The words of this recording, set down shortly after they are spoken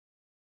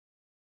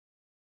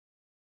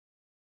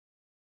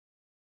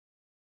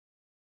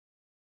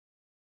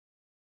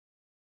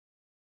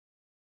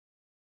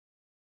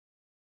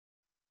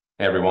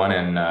Hey everyone,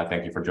 and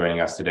thank you for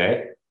joining us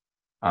today.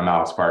 I'm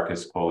Alex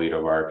Farcas, co-lead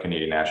of our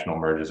Canadian National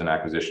Mergers and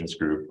Acquisitions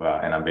Group,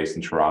 and I'm based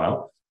in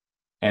Toronto.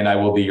 And I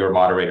will be your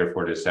moderator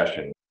for this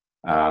session.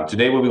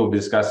 Today we will be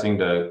discussing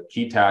the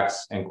key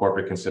tax and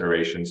corporate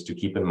considerations to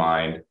keep in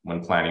mind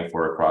when planning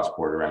for a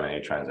cross-border M&A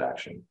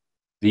transaction.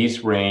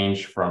 These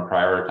range from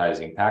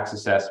prioritizing tax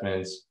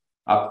assessments,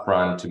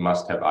 upfront to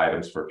must-have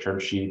items for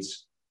term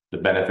sheets, the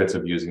benefits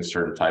of using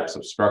certain types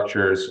of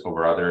structures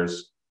over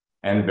others,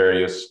 and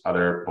various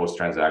other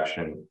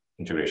post-transaction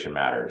integration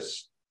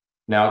matters.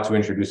 Now to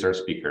introduce our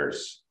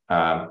speakers.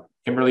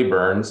 Kimberly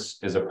Burns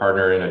is a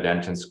partner in a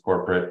Dentons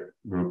corporate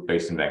group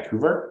based in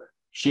Vancouver.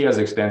 She has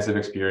extensive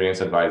experience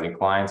advising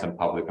clients on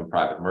public and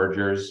private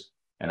mergers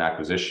and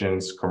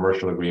acquisitions,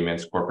 commercial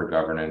agreements, corporate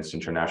governance,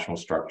 international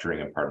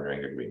structuring, and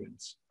partnering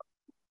agreements.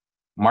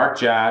 Mark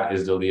Jadd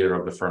is the leader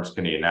of the firm's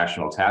Canadian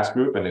National Tax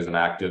Group and is an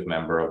active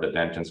member of the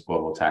Dentons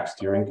Global Tax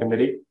Steering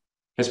Committee.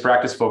 His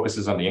practice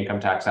focuses on the income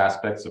tax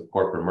aspects of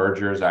corporate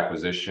mergers,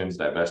 acquisitions,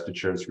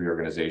 divestitures,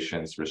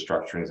 reorganizations,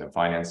 restructurings, and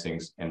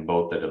financings in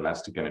both the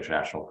domestic and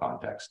international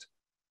context.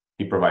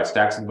 He provides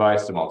tax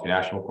advice to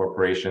multinational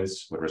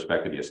corporations with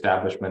respect to the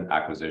establishment,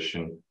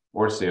 acquisition,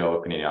 or sale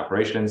of Canadian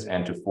operations,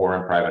 and to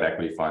foreign private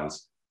equity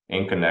funds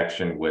in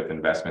connection with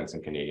investments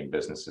in Canadian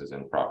businesses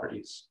and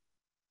properties.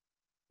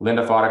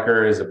 Linda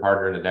Pfatteicher is a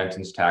partner in the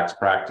Dentons tax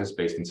practice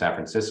based in San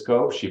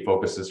Francisco. She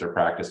focuses her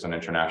practice on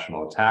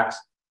international tax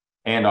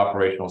and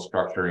operational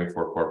structuring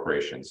for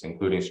corporations,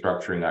 including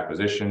structuring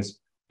acquisitions,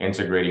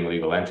 integrating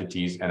legal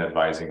entities, and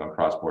advising on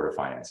cross-border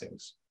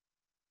financings.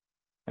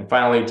 And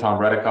finally, Tom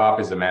Redekopp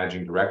is the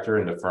managing director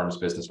in the firm's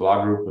business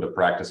law group with a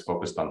practice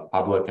focused on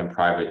public and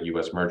private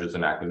U.S. mergers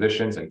and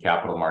acquisitions and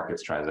capital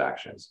markets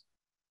transactions.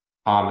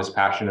 Tom is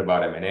passionate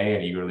about M&A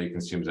and eagerly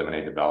consumes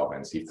M&A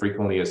developments. He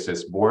frequently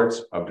assists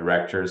boards of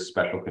directors,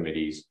 special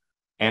committees,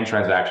 and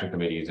transaction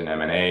committees in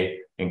M&A,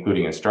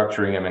 including in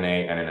structuring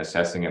M&A and in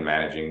assessing and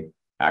managing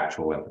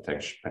actual and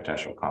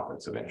potential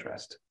conflicts of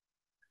interest.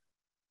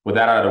 With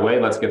that out of the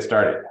way, let's get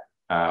started.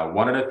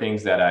 One of the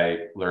things that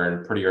I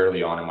learned pretty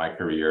early on in my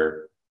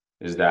career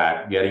is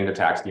that getting the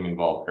tax team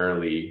involved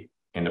early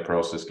in the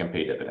process can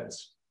pay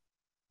dividends.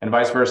 And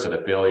vice versa, the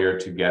failure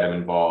to get them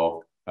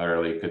involved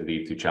early could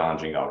lead to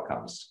challenging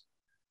outcomes.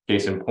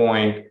 Case in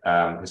point,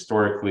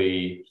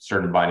 historically,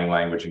 certain binding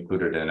language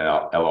included in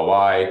an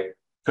LOI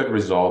could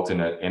result in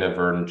an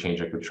inadvertent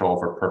change of control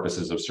for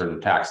purposes of certain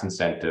tax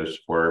incentives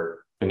for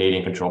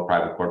Canadian-controlled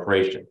private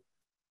corporation.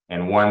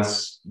 And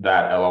once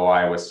that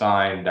LOI was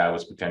signed, that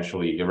was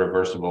potentially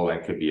irreversible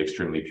and could be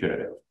extremely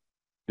punitive.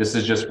 This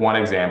is just one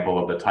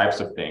example of the types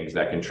of things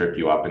that can trip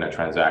you up in a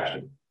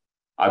transaction.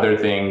 Other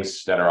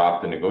things that are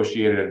often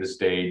negotiated at this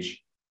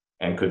stage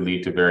and could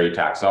lead to varied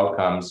tax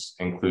outcomes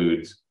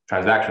include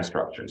transaction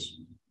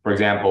structures. For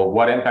example,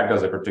 what impact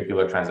does a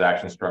particular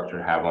transaction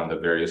structure have on the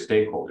various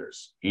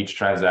stakeholders? Each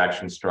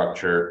transaction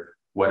structure,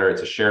 whether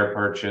it's a share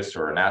purchase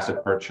or an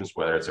asset purchase,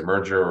 whether it's a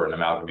merger or an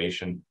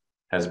amalgamation,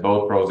 has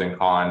both pros and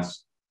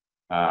cons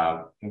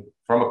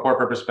from a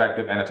corporate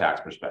perspective and a tax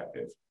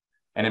perspective.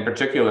 And in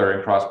particular,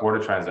 in cross-border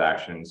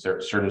transactions,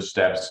 certain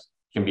steps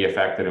can be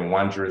affected in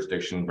one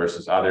jurisdiction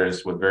versus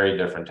others with very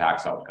different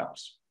tax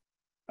outcomes.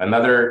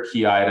 Another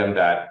key item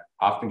that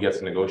often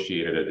gets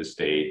negotiated at this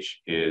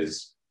stage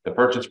is the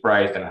purchase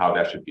price and how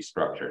that should be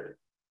structured.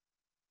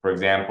 For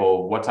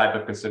example, what type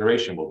of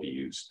consideration will be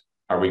used?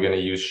 Are we going to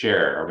use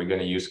share? Are we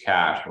going to use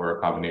cash or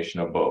a combination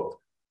of both?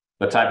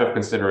 The type of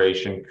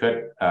consideration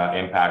could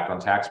impact on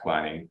tax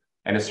planning,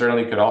 and it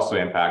certainly could also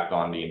impact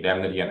on the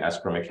indemnity and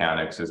escrow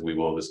mechanics, as we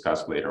will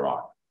discuss later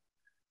on.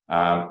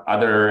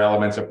 Other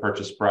elements of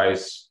purchase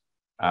price,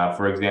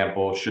 for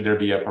example, should there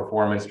be a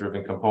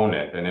performance-driven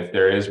component? And if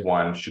there is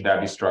one, should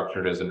that be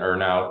structured as an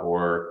earnout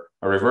or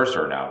a reverse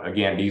earnout?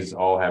 Again, these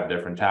all have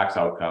different tax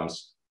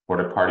outcomes for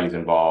the parties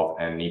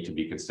involved and need to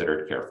be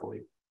considered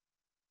carefully.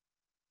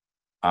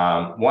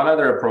 One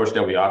other approach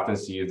that we often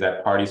see is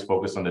that parties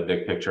focus on the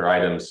big picture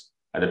items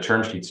at the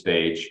term sheet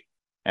stage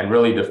and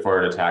really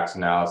defer the tax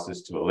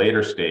analysis to a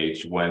later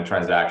stage when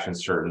transaction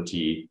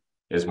certainty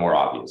is more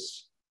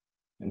obvious.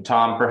 And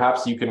Tom,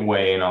 perhaps you can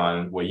weigh in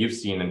on what you've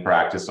seen in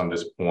practice on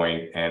this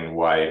point and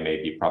why it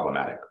may be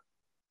problematic.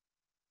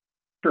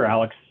 Sure,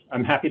 Alex,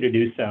 I'm happy to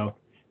do so.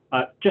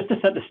 Just to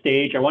set the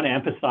stage, I want to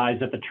emphasize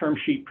that the term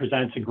sheet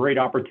presents a great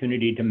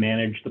opportunity to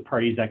manage the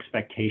parties'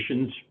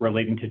 expectations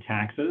relating to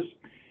taxes.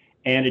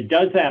 And it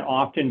does that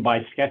often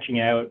by sketching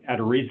out at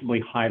a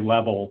reasonably high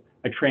level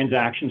a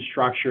transaction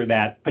structure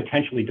that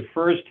potentially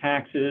defers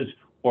taxes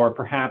or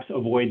perhaps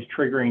avoids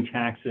triggering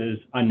taxes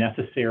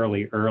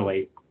unnecessarily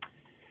early.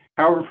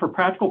 However, for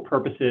practical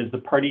purposes, the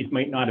parties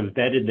might not have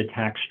vetted the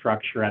tax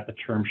structure at the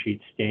term sheet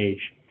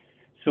stage.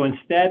 So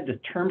instead, the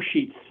term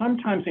sheet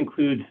sometimes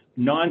includes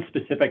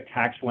non-specific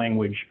tax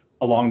language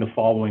along the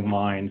following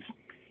lines.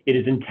 It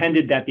is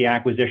intended that the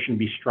acquisition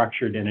be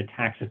structured in a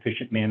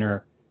tax-efficient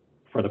manner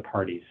for the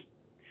parties.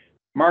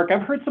 Mark,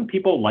 I've heard some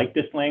people like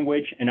this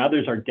language and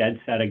others are dead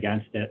set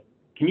against it.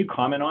 Can you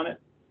comment on it?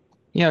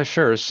 Yeah,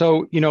 sure.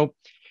 So,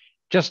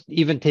 just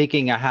even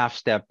taking a half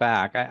step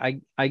back,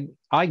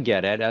 I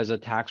get it as a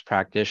tax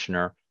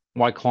practitioner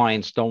why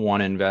clients don't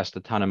want to invest a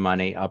ton of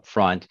money up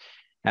front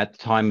at the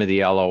time of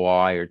the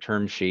LOI or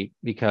term sheet,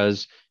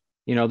 because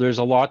there's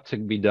a lot to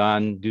be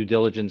done. Due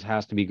diligence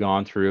has to be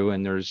gone through,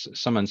 and there's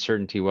some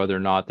uncertainty whether or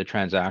not the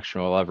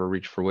transaction will ever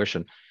reach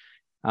fruition.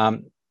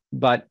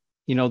 But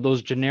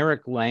those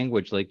generic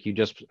language, like you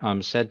just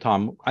said,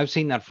 Tom, I've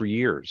seen that for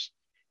years.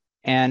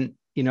 And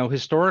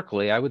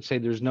historically, I would say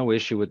there's no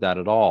issue with that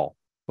at all.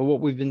 But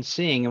what we've been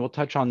seeing, and we'll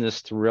touch on this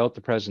throughout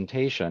the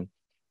presentation,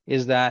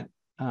 is that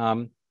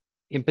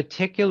in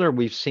particular,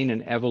 we've seen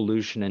an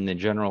evolution in the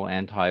general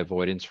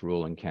anti-avoidance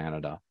rule in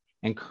Canada.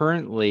 And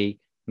currently,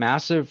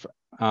 massive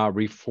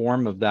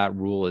reform of that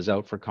rule is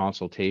out for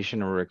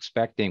consultation.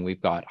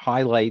 We've got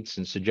highlights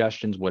and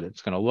suggestions what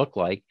it's going to look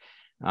like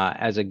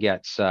as it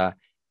gets, the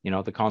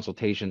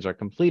consultations are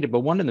completed.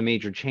 But one of the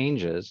major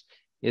changes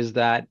is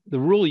that the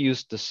rule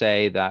used to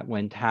say that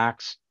when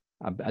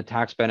a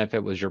tax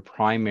benefit was your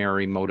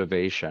primary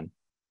motivation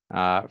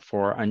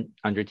for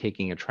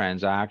undertaking a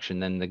transaction,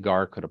 then the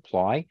GAR could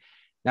apply.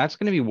 That's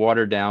going to be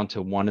watered down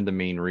to one of the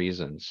main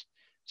reasons.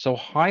 So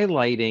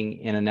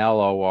highlighting in an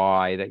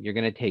LOI that you're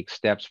going to take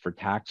steps for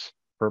tax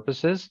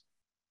purposes,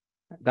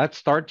 that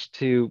starts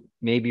to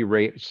maybe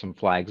raise some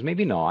flags,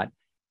 maybe not,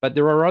 but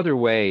there are other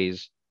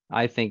ways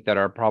I think that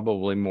are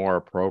probably more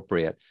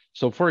appropriate.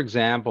 So for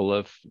example,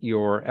 if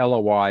your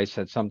LOI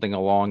said something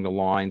along the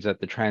lines that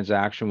the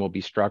transaction will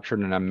be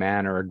structured in a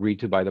manner agreed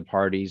to by the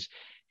parties,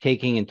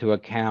 taking into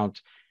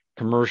account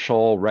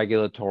commercial,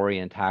 regulatory,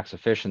 and tax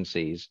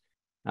efficiencies,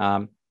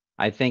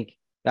 I think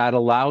that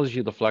allows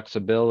you the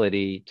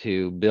flexibility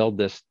to build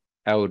this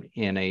out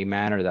in a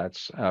manner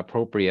that's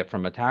appropriate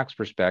from a tax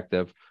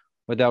perspective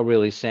without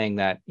really saying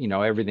that,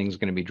 everything's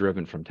going to be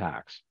driven from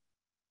tax.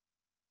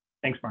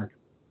 Thanks, Mark.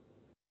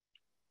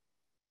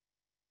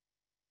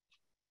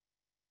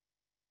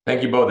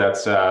 Thank you both.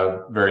 That's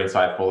very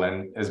insightful.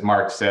 And as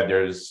Mark said,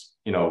 there's,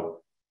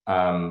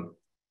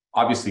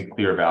 obviously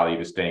clear value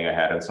to staying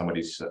ahead on some of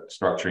these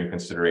structuring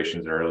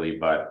considerations early,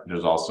 but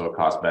there's also a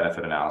cost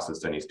benefit analysis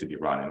that needs to be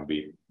run. And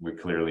we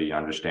clearly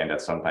understand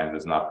that sometimes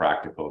it's not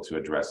practical to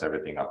address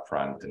everything up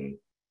front.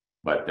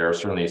 But there are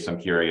certainly some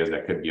key areas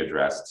that could be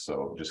addressed.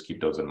 So just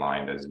keep those in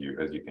mind as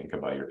you think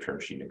about your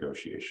term sheet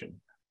negotiation.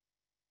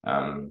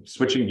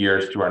 Switching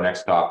gears to our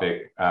next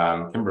topic,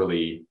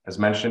 Kimberly, as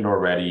mentioned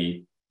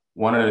already,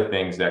 one of the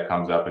things that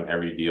comes up in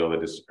every deal at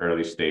this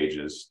early stage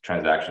is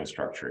transaction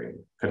structuring.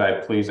 Could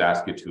I please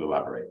ask you to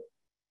elaborate?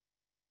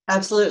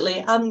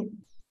 Absolutely.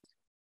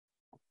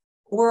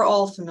 We're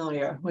all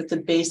familiar with the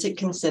basic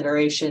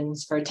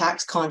considerations for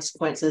tax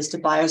consequences to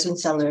buyers and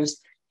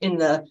sellers in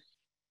the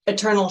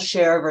eternal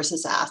share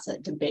versus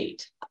asset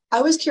debate.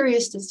 I was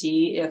curious to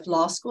see if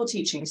law school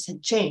teachings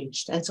had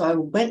changed. And so I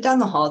went down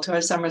the hall to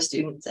our summer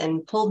students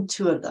and pulled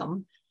two of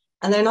them.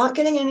 And they're not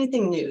getting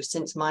anything new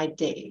since my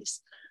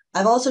days.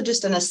 I've also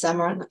just done a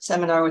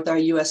seminar with our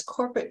US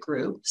corporate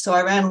group. So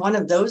I ran one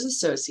of those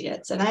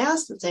associates and I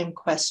asked the same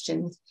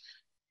questions.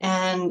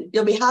 And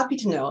you'll be happy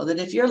to know that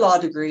if your law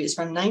degree is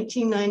from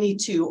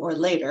 1992 or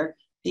later,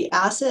 the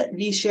asset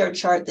v share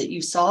chart that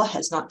you saw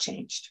has not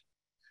changed.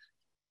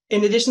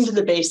 In addition to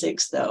the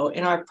basics, though,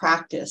 in our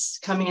practice,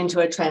 coming into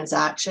a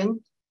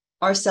transaction,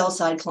 our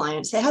sell-side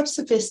clients, they have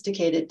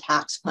sophisticated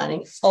tax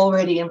planning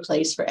already in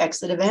place for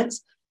exit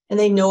events, and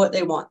they know what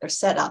they want. They're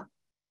set up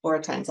for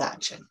a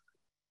transaction.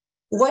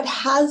 What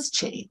has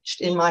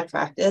changed in my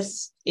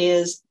practice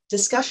is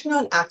discussion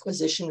on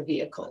acquisition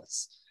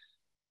vehicles.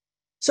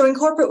 So in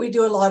corporate, we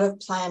do a lot of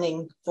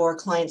planning for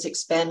clients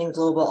expanding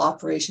global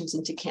operations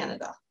into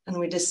Canada, and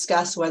we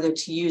discuss whether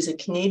to use a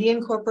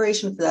Canadian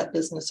corporation for that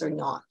business or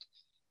not.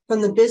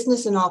 From the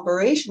business and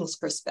operations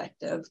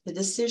perspective, the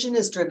decision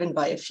is driven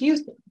by a few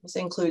things,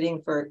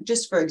 including, for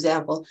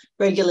example,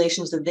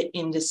 regulations of the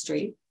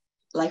industry,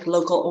 like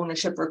local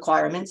ownership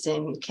requirements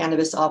in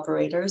cannabis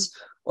operators,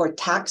 or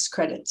tax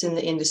credits in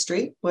the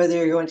industry, whether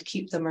you're going to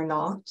keep them or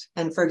not.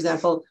 And for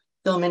example,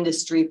 film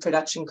industry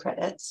production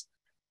credits.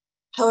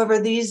 However,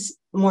 these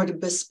more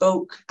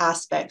bespoke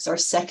aspects are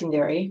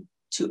secondary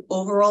to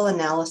overall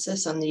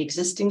analysis on the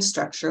existing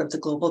structure of the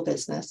global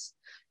business.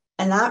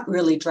 And that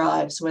really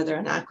drives whether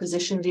an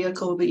acquisition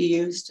vehicle will be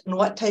used and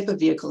what type of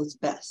vehicle is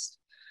best.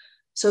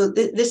 So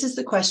this is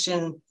the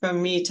question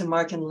from me to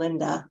Mark and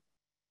Linda.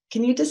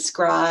 Can you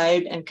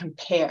describe and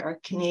compare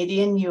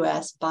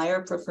Canadian-US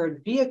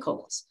buyer-preferred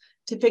vehicles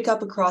to pick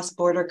up a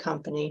cross-border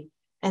company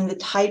and the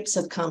types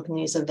of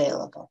companies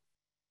available?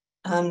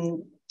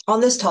 On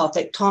this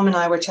topic, Tom and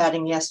I were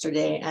chatting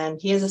yesterday, and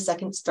he has a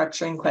second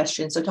structuring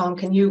question. So Tom,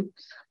 can you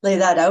lay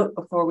that out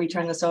before we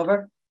turn this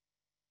over?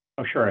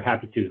 Oh, sure.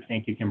 Happy to.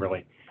 Thank you,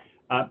 Kimberly.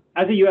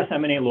 As a U.S.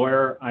 M&A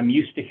lawyer, I'm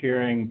used to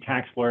hearing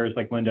tax lawyers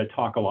like Linda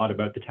talk a lot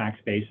about the tax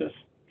basis.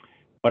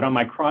 But on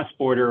my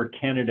cross-border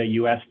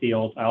Canada-U.S.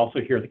 deals, I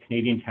also hear the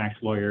Canadian tax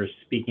lawyers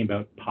speaking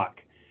about puck.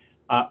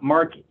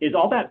 Mark, is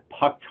all that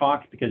puck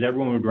talk because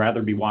everyone would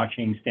rather be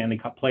watching Stanley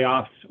Cup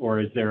playoffs, or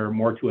is there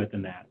more to it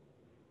than that?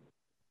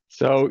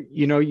 So,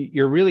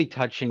 you're really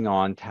touching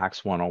on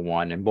tax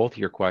 101, and both of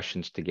your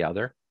questions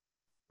together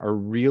are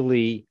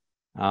really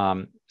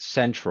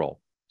central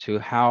to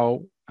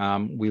how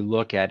we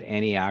look at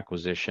any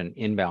acquisition,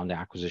 inbound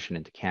acquisition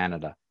into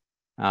Canada,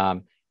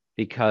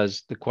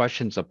 because the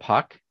question's a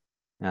puck,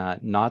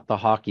 not the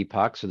hockey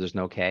puck, so there's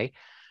no K.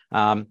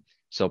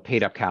 So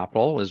paid up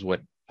capital is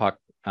what puck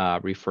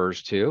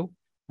refers to,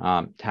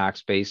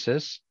 tax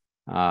basis,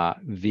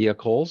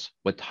 vehicles,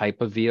 what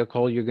type of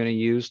vehicle you're going to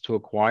use to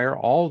acquire,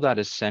 all of that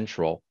is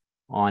central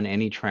on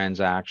any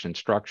transaction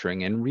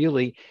structuring. And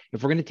really,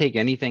 if we're going to take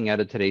anything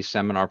out of today's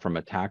seminar from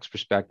a tax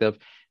perspective,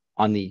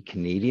 on the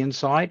Canadian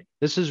side,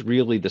 this is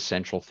really the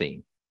central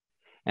theme.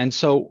 And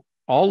so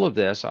all of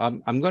this,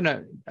 I'm going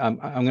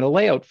to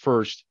lay out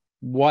first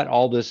what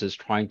all this is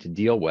trying to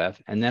deal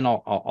with, and then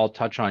I'll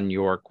touch on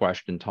your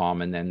question,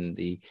 Tom, and then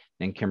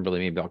Kimberly,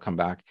 maybe I'll come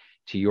back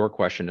to your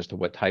question as to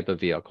what type of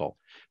vehicle.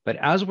 But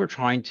as we're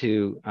trying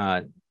to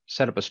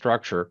set up a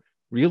structure,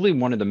 really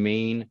one of the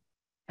main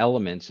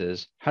elements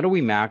is how do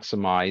we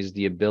maximize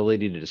the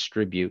ability to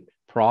distribute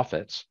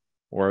profits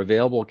or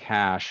available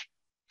cash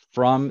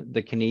from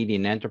the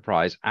Canadian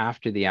enterprise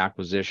after the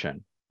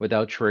acquisition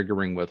without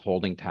triggering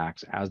withholding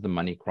tax as the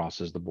money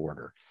crosses the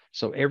border.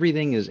 So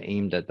everything is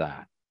aimed at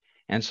that.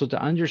 And so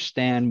to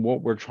understand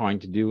what we're trying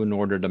to do in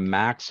order to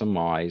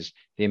maximize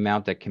the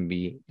amount that can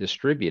be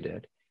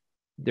distributed,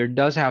 there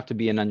does have to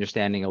be an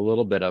understanding a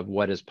little bit of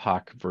what is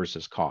PUC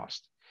versus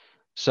cost.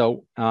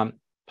 So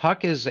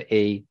PUC is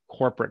a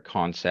corporate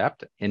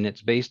concept, and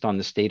it's based on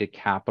the stated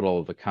capital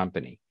of the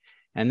company.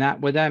 And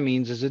what that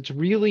means is it's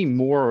really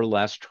more or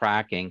less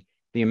tracking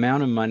the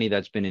amount of money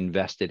that's been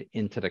invested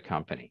into the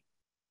company.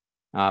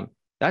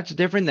 That's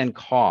different than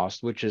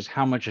cost, which is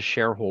how much a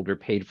shareholder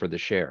paid for the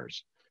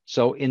shares.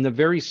 So in the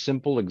very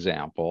simple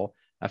example,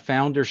 a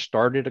founder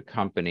started a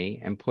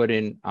company and put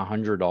in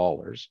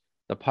 $100.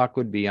 The PUC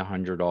would be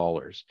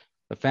 $100.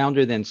 The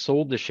founder then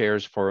sold the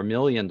shares for $1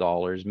 million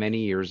many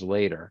years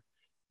later.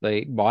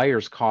 The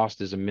buyer's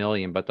cost is $1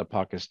 million, but the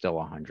PUC is still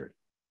 100.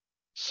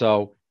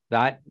 So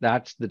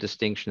that's the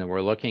distinction that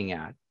we're looking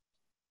at.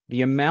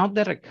 The amount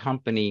that a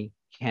company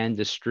can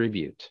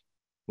distribute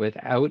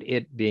without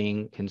it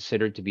being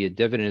considered to be a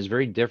dividend is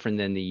very different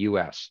than the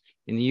US.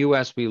 In the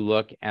US, we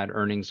look at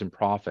earnings and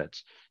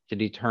profits to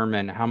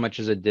determine how much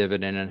is a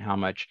dividend and how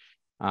much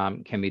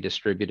can be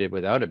distributed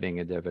without it being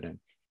a dividend.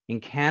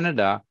 In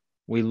Canada,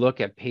 we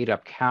look at paid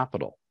up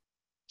capital.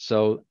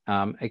 So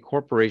a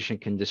corporation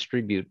can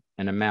distribute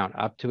an amount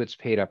up to its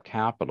paid up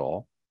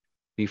capital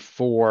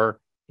before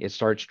it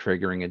starts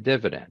triggering a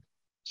dividend.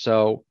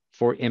 So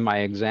in my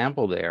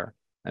example there,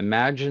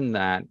 imagine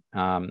that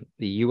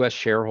the US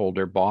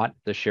shareholder bought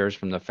the shares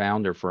from the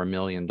founder for $1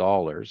 million,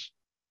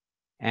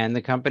 and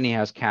the company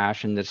has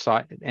cash, and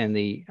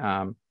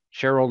the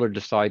shareholder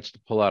decides to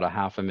pull out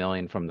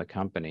 $500,000 from the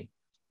company.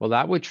 Well,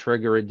 that would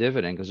trigger a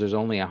dividend because there's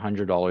only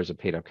 $100 of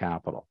paid up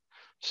capital.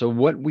 So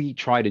what we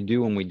try to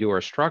do when we do our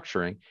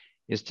structuring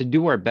is to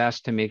do our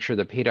best to make sure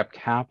the paid up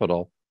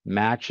capital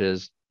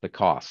matches the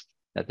cost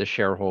that the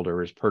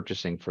shareholder is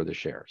purchasing for the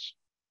shares.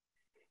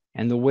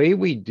 And the way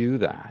we do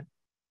that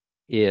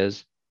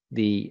is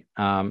the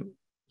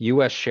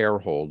US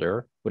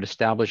shareholder would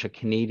establish a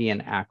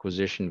Canadian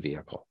acquisition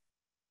vehicle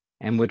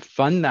and would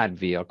fund that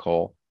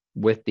vehicle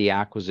with the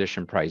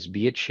acquisition price,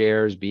 be it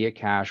shares, be it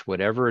cash,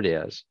 whatever it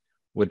is,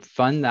 would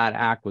fund that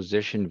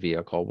acquisition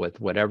vehicle with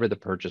whatever the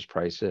purchase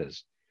price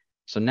is.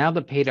 So now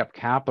the paid up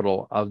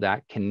capital of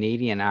that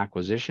Canadian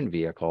acquisition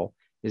vehicle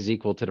is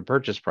equal to the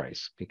purchase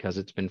price because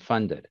it's been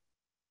funded.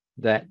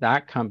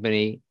 That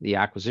company, the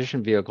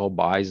acquisition vehicle,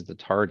 buys the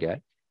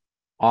target.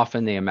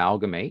 Often they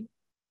amalgamate,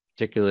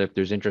 particularly if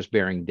there's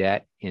interest-bearing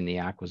debt in the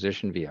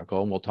acquisition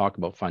vehicle, and we'll talk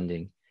about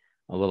funding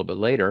a little bit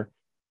later,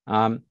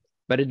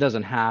 but it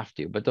doesn't have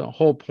to. But the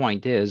whole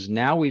point is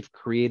now we've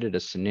created a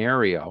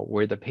scenario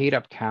where the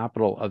paid-up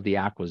capital of the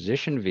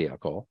acquisition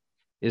vehicle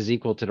is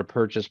equal to the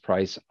purchase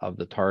price of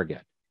the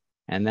target.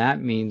 And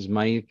that means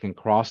money can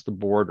cross the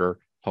border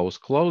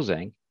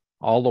post-closing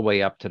all the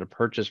way up to the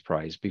purchase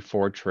price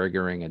before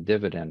triggering a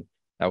dividend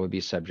that would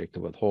be subject to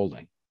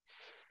withholding.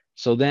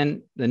 So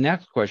then the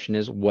next question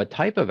is, what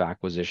type of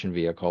acquisition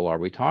vehicle are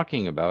we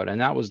talking about? And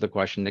that was the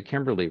question that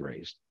Kimberly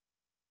raised.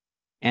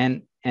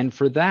 And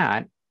for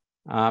that,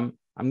 I'm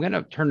going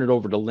to turn it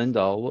over to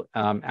Linda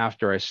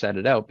after I set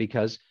it out,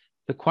 because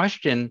the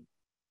question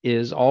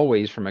is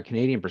always from a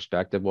Canadian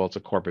perspective, well, it's a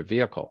corporate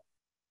vehicle.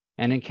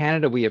 And in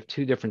Canada, we have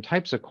two different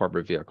types of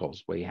corporate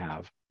vehicles. We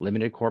have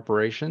limited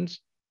corporations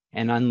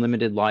and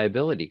unlimited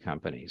liability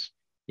companies.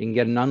 You can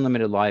get an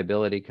unlimited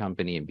liability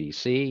company in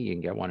BC, you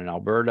can get one in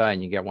Alberta,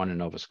 and you get one in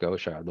Nova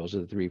Scotia. Those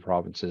are the three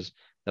provinces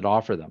that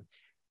offer them.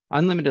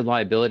 Unlimited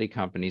liability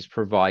companies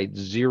provide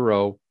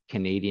zero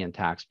Canadian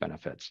tax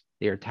benefits.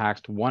 They are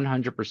taxed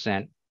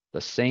 100%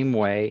 the same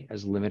way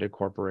as limited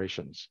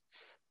corporations.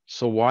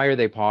 So why are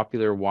they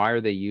popular? Why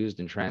are they used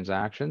in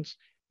transactions?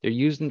 They're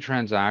used in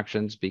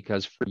transactions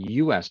because for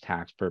US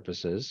tax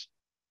purposes,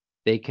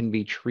 they can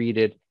be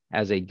treated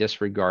as a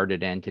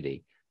disregarded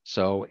entity.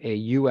 So a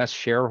US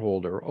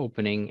shareholder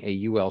opening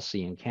a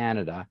ULC in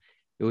Canada,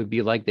 it would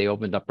be like they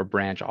opened up a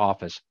branch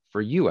office for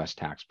US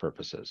tax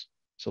purposes.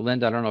 So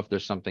Linda, I don't know if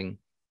there's something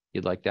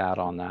you'd like to add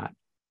on that.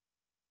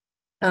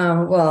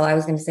 Well, I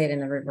was going to say it in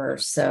the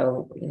reverse.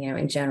 So,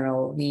 in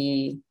general,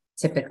 we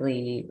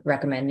typically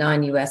recommend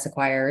non-US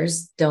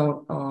acquirers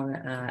don't own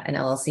an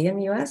LLC in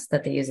the US,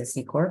 that they use a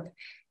C Corp.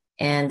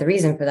 And the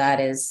reason for that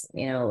is,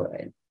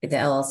 the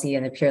LLC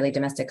in the purely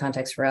domestic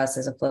context for us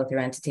is a flow-through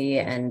entity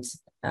and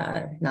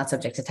not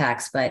subject to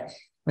tax. But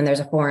when there's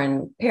a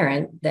foreign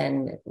parent,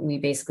 then we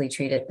basically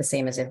treat it the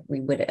same as if we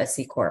would a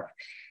C Corp.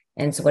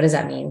 And so what does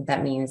that mean?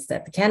 That means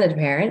that the Canada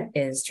parent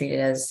is treated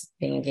as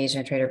being engaged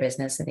in a trade or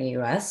business in the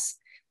US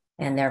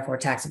and therefore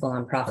taxable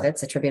on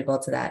profits attributable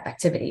to that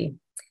activity.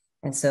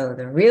 And so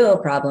the real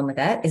problem with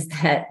that is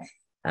that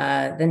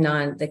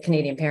the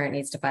Canadian parent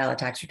needs to file a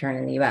tax return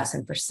in the US.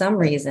 And for some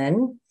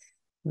reason,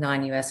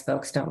 non-US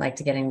folks don't like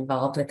to get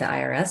involved with the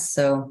IRS.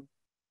 So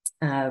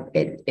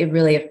it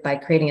really, by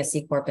creating a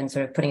C Corp and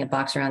sort of putting a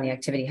box around the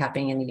activity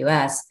happening in the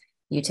US,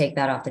 you take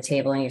that off the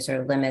table and you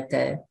sort of limit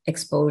the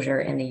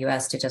exposure in the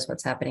US to just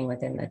what's happening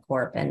within the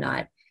corp and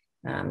not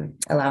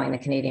allowing the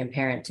Canadian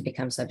parent to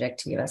become subject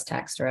to US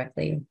tax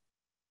directly.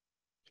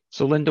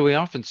 So Linda, we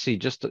often see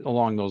just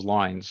along those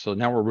lines. So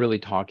now we're really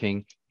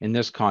talking in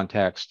this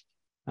context,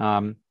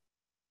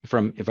 if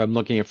I'm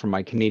looking at from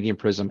my Canadian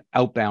prism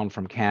outbound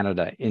from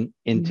Canada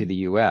into the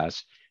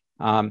US,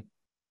 and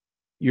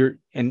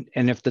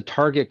if the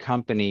target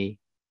company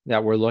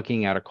that we're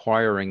looking at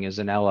acquiring is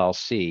an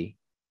LLC,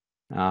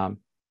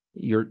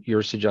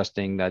 you're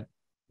suggesting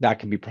that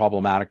can be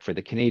problematic for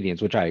the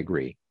Canadians, which I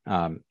agree.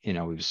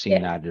 We've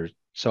seen that.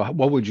 So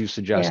what would you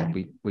suggest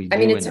we do?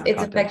 It's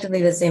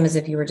effectively the same as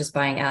if you were just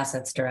buying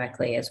assets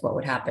directly is what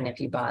would happen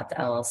if you bought the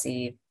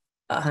LLC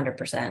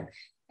 100%.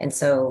 And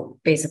so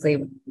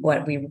basically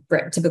what we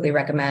typically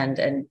recommend,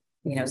 and,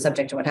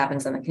 subject to what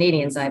happens on the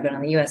Canadian side, but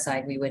on the US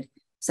side, we would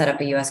set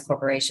up a US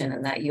corporation,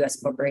 and that US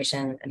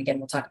corporation, and again,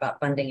 we'll talk about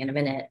funding in a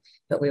minute,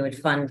 but we would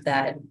fund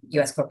that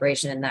US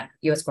corporation, and that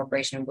US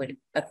corporation would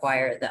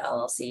acquire the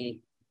LLC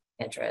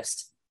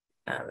interest.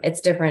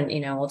 It's different,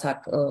 we'll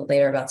talk a little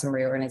later about some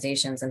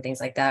reorganizations and things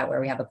like that,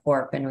 where we have a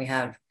corp and we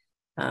have,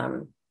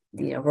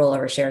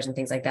 rollover shares and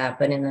things like that.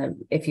 But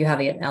if you have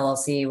an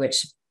LLC,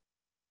 which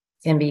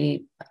can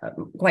be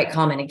quite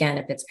common, again,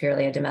 if it's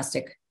purely a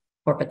domestic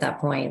corp at that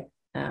point,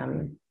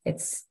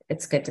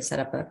 it's good to set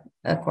up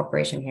a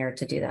corporation here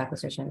to do the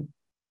acquisition.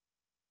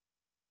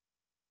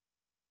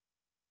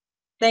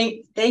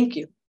 Thank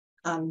you.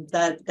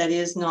 That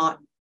is not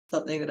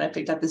something that I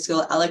picked up in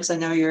school. Alex, I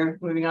know you're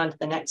moving on to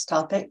the next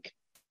topic.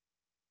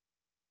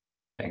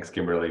 Thanks,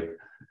 Kimberly.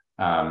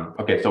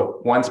 Okay,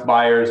 so once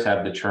buyers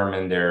have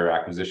determined their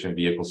acquisition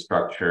vehicle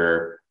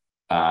structure,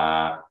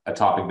 a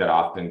topic that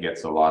often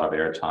gets a lot of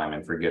airtime,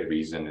 and for good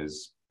reason,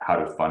 is how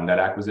to fund that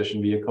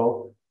acquisition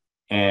vehicle.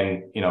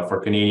 And for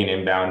Canadian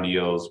inbound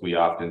deals, we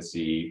often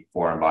see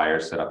foreign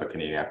buyers set up a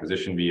Canadian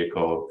acquisition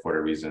vehicle for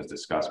the reasons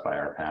discussed by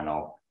our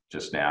panel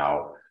just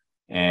now.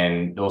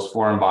 And those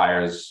foreign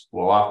buyers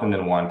will often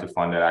then want to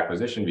fund that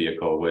acquisition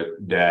vehicle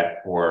with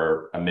debt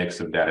or a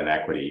mix of debt and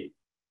equity.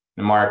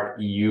 And Mark,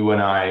 you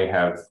and I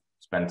have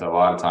spent a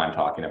lot of time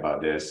talking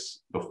about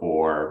this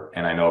before,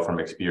 and I know from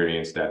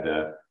experience that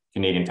the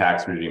Canadian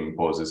tax regime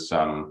imposes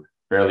some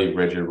fairly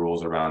rigid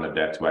rules around the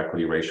debt to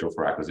equity ratio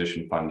for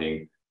acquisition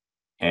funding.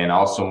 And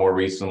also more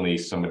recently,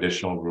 some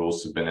additional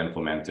rules have been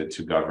implemented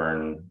to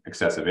govern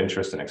excessive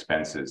interest and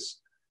expenses.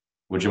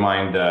 Would you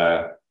mind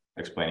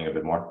explaining a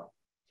bit more?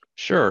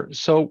 Sure.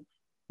 So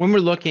when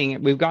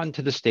we've gotten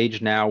to the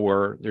stage now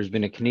where there's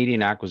been a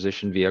Canadian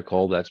acquisition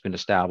vehicle that's been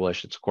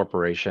established. It's a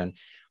corporation,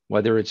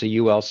 whether it's a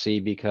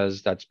ULC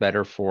because that's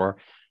better for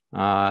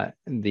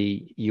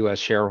the US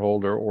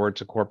shareholder, or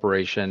it's a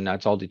corporation,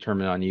 that's all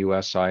determined on the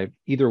US side.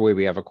 Either way,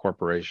 we have a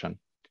corporation.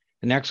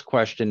 The next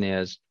question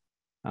is,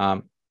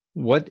 how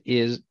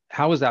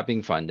is that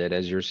being funded,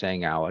 as you're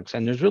saying, Alex?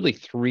 And there's really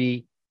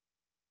three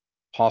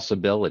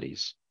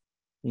possibilities.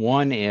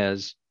 One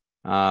is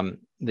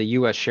the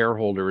US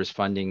shareholder is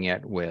funding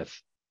it with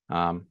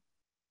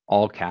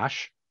all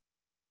cash.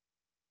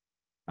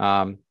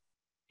 And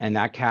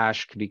that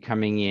cash could be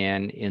coming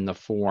in the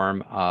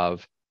form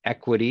of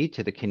equity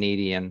to the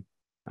Canadian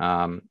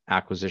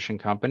acquisition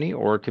company,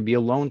 or it could be a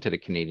loan to the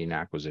Canadian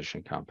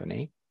acquisition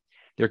company.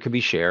 There could be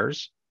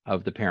shares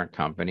of the parent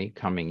company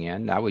coming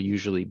in. That would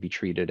usually be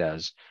treated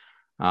as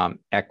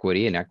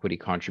equity, an equity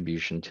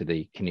contribution to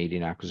the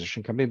Canadian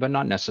acquisition company, but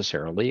not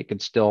necessarily. It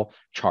could still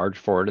charge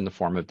for it in the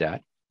form of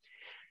debt.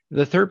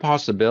 The third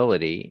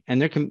possibility,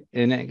 and it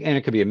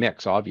could be a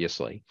mix,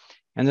 obviously.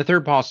 And the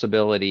third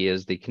possibility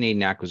is the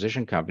Canadian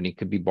acquisition company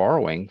could be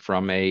borrowing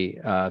from a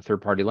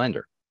third-party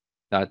lender.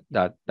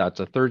 That's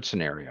a third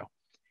scenario.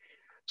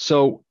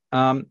 So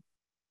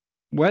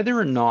whether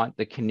or not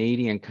the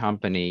Canadian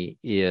company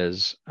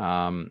is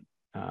borrowing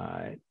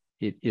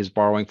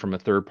from a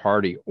third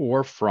party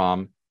or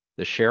from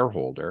the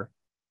shareholder,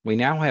 we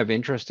now have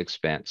interest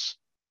expense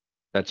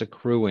that's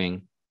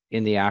accruing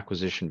in the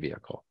acquisition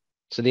vehicle.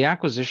 So the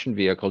acquisition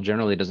vehicle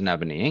generally doesn't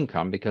have any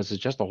income because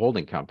it's just a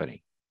holding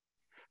company.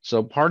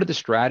 So part of the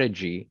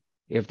strategy,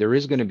 if there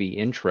is going to be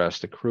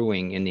interest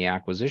accruing in the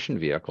acquisition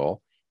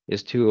vehicle,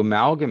 is to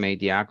amalgamate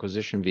the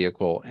acquisition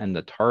vehicle and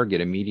the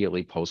target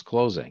immediately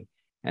post-closing.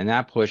 And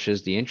that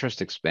pushes the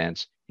interest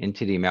expense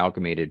into the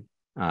amalgamated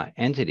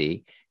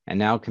entity, and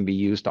now can be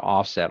used to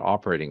offset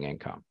operating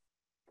income.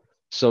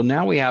 So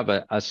now we have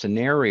a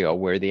scenario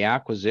where the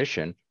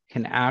acquisition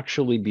can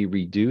actually be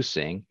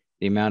reducing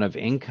the amount of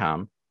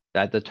income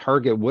that the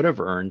target would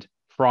have earned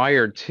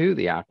prior to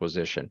the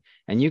acquisition.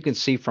 And you can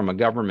see from a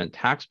government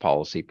tax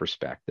policy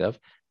perspective,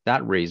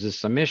 that raises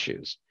some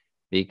issues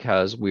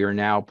because we are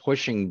now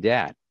pushing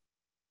debt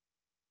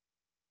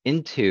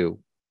into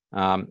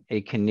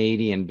a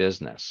Canadian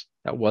business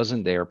that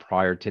wasn't there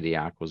prior to the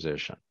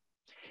acquisition.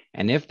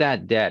 And if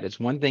that debt, it's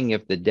one thing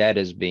if the debt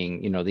is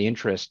being, the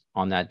interest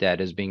on that debt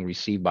is being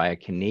received by a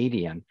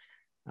Canadian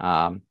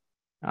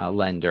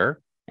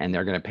lender, and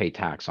they're going to pay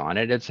tax on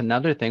it. It's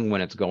another thing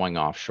when it's going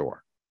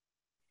offshore.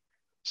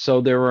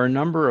 So there are a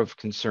number of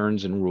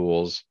concerns and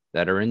rules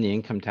that are in the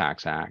Income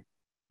Tax Act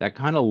that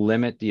kind of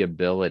limit the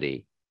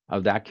ability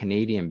of that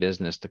Canadian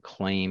business to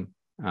claim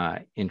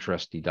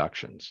interest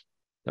deductions.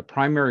 The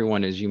primary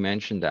one, as you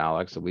mentioned,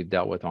 Alex, that we've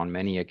dealt with on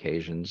many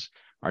occasions,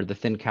 are the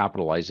thin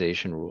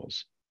capitalization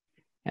rules.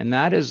 And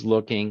that is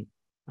looking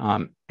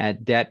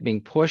at debt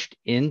being pushed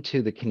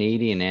into the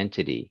Canadian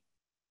entity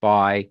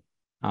by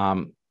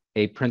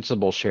a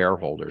principal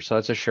shareholder. So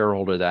that's a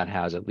shareholder that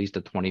has at least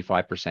a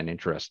 25%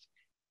 interest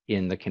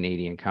in the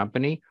Canadian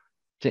company,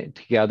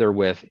 together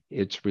with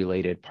its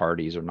related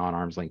parties or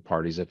non-arm's length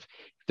parties. If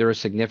they're a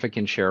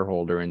significant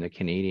shareholder in the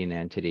Canadian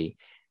entity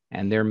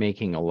and they're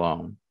making a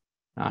loan,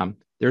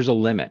 there's a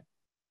limit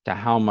to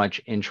how much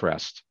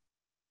interest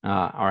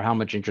or how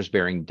much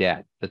interest-bearing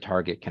debt the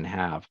target can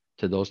have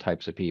to those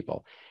types of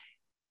people.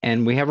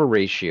 And we have a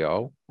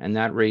ratio, and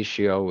that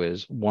ratio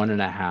is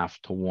 1.5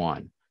 to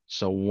 1.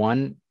 So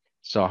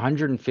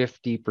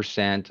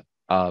 150%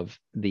 of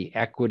the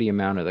equity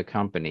amount of the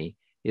company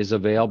is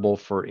available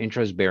for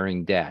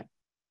interest-bearing debt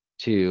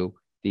to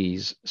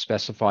these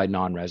specified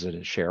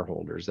non-resident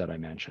shareholders that I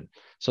mentioned.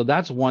 So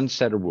that's one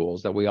set of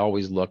rules that we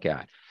always look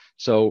at.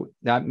 So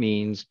that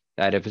means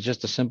that if it's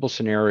just a simple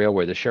scenario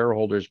where the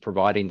shareholder is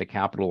providing the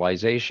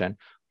capitalization,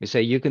 we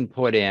say you can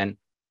put in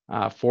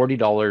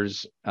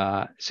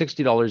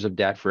 $60 of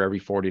debt for every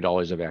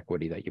 $40 of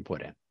equity that you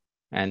put in.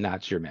 And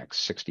that's your mix,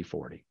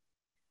 60-40.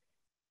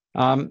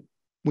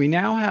 We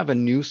now have a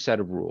new set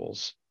of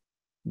rules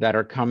that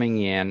are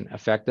coming in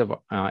effective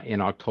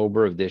in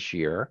October of this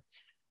year.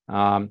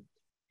 And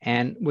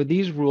what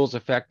these rules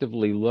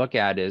effectively look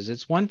at is,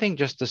 it's one thing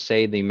just to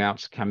say the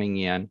amounts coming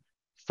in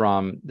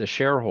from the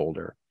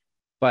shareholder,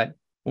 but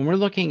when we're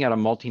looking at a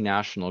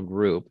multinational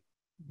group,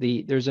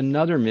 there's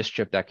another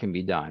mischief that can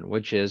be done,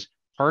 which is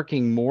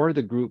parking more of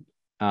the group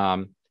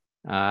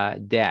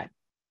debt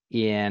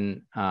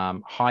in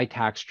high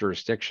tax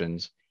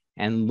jurisdictions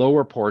and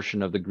lower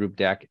portion of the group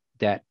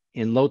debt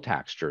in low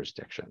tax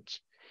jurisdictions.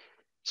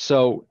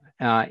 So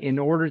in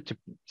order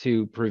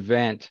to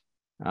prevent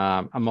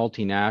a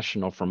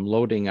multinational from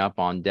loading up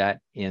on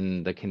debt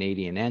in the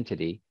Canadian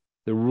entity,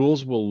 the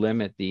rules will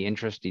limit the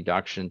interest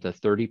deduction to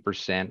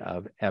 30%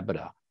 of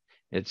EBITDA.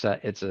 It's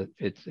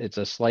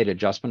a slight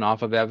adjustment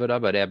off of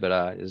EBITDA, but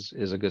EBITDA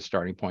is a good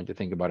starting point to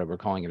think about it. We're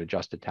calling it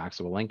adjusted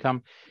taxable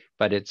income,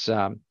 but it's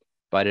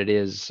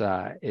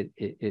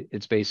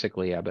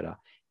basically EBITDA.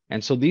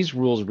 And so these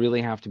rules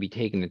really have to be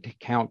taken into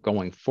account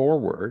going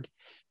forward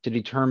to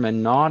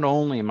determine not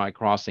only am I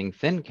crossing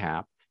thin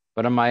cap,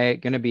 but am I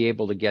going to be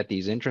able to get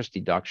these interest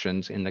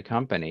deductions in the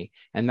company?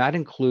 And that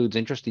includes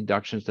interest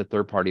deductions to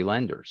third-party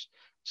lenders.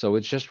 So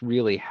it's just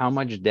really how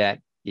much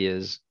debt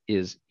is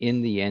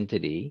in the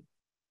entity,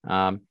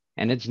 and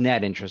it's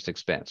net interest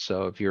expense.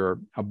 So if you're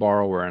a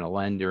borrower and a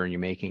lender and you're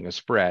making a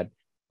spread,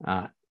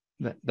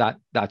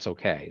 that's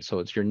okay. So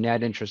it's your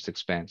net interest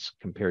expense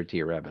compared to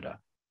your EBITDA.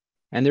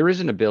 And there is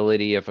an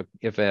ability if a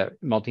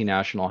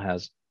multinational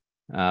has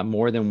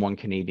more than one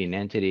Canadian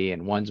entity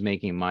and one's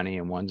making money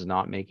and one's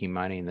not making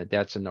money and the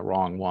debt's in the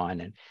wrong one,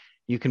 and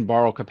you can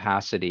borrowing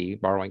capacity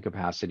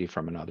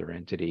from another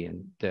entity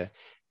and to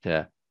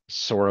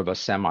sort of a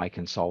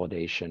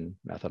semi-consolidation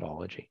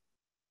methodology.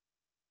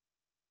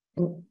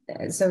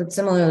 So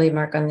similarly,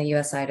 Mark, on the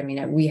US side, I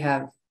mean, we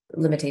have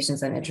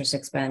limitations on interest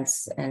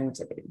expense, and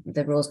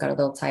the rules got a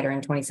little tighter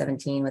in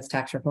 2017 with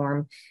tax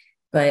reform.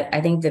 But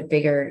I think the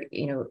bigger,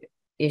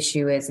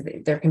 issue is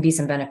there can be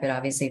some benefit,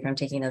 obviously, from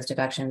taking those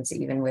deductions,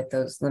 even with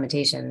those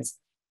limitations.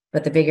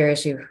 But the bigger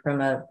issue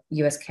from a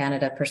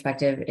US-Canada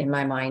perspective, in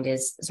my mind,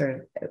 is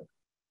sort of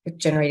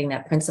generating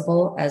that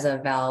principal as a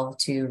valve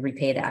to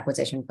repay the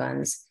acquisition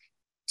funds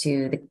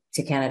to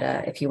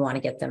Canada if you want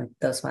to get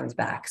those funds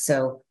back.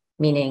 So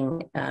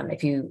meaning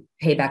if you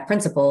pay back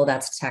principal,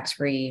 that's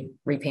tax-free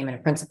repayment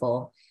of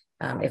principal.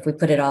 If we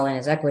put it all in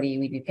as equity,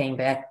 we'd be paying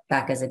back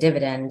as a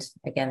dividend,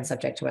 again,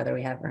 subject to whether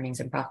we have earnings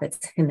and profits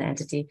in the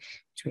entity,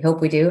 which we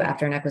hope we do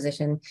after an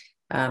acquisition.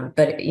 But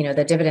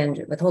the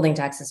dividend withholding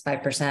tax is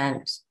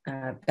 5%,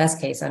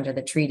 best case under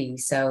the treaty.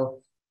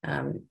 So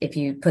if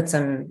you put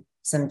some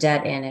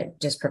debt in,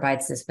 it just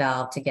provides this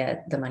valve to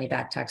get the money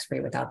back tax-free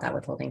without that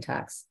withholding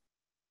tax.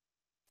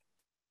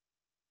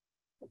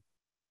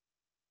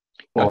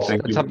 Well,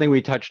 that's something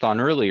we touched on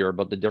earlier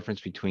about the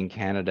difference between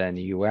Canada and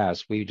the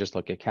US. We just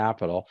look at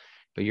capital,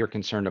 but you're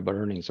concerned about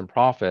earnings and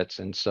profits.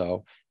 And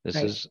so this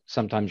is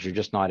sometimes you're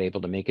just not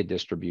able to make a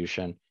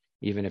distribution,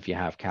 even if you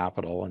have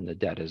capital, and the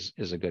debt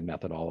is a good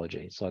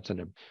methodology. So that's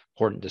an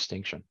important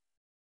distinction.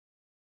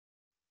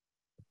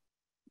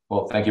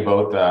 Well, thank you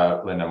both,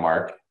 Linda and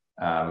Mark.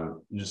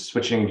 Just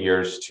switching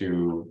gears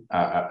to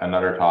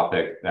another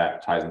topic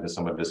that ties into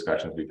some of the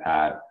discussions we've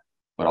had,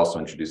 but also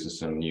introduces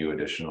some new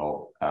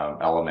additional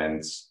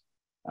elements.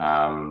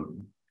 There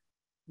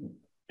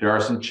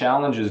are some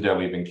challenges that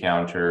we've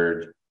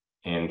encountered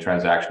in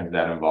transactions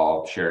that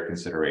involve share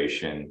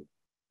consideration,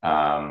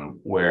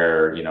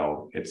 where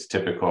it's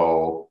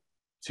typical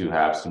to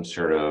have some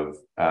sort of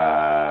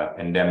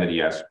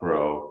indemnity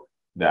escrow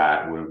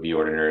that would be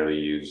ordinarily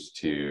used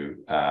to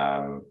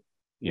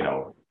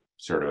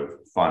sort of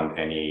fund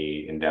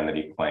any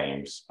indemnity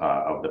claims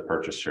of the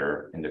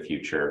purchaser in the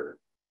future.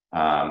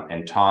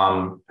 And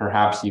Tom,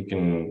 perhaps you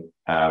can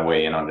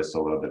weigh in on this a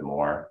little bit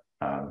more,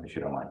 if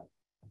you don't mind.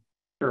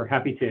 Sure,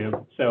 happy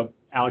to. So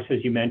Alex,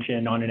 as you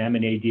mentioned, on an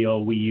M&A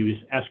deal, we use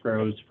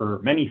escrows for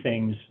many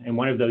things. And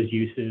one of those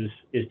uses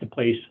is to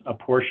place a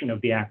portion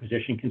of the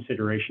acquisition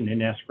consideration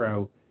in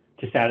escrow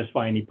to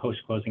satisfy any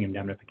post-closing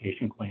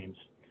indemnification claims.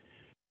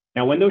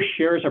 Now, when those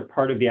shares are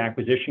part of the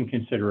acquisition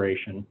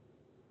consideration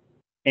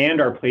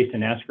and are placed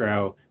in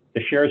escrow,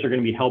 the shares are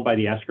going to be held by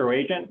the escrow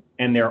agent,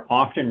 and they're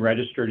often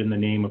registered in the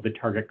name of the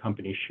target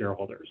company's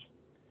shareholders.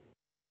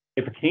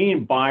 If a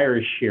Canadian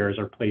buyer's shares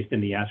are placed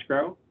in the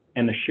escrow,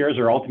 and the shares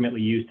are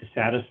ultimately used to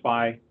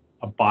satisfy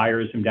a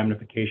buyer's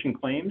indemnification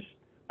claims,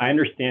 I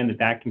understand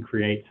that can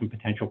create some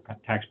potential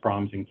tax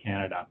problems in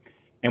Canada.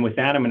 And with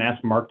that, I'm going to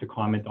ask Mark to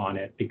comment on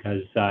it,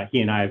 because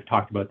he and I have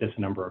talked about this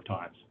a number of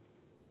times.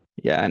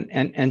 Yeah,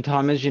 and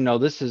Tom, as you know,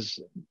 this is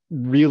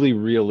really,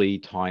 really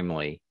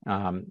timely,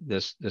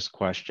 this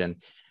question.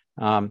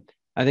 I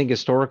think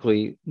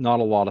historically, not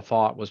a lot of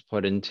thought was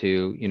put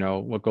into,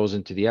 what goes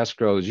into the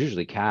escrow is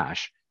usually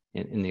cash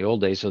in the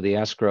old days. So the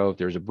escrow, if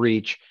there's a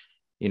breach,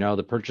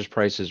 the purchase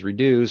price is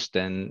reduced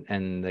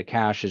and the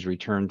cash is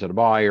returned to the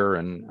buyer.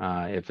 And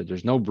if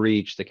there's no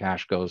breach, the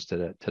cash goes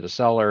to the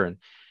seller and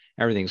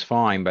everything's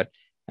fine. But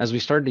as we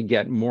started to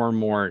get more and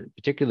more,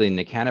 particularly in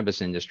the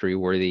cannabis industry,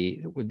 where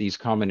these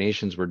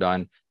combinations were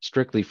done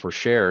strictly for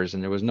shares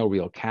and there was no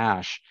real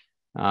cash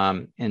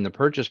in the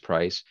purchase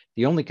price,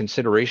 the only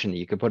consideration that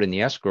you could put in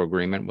the escrow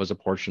agreement was a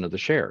portion of the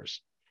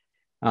shares.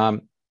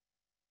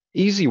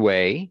 Easy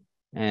way,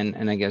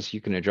 and I guess you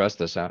can address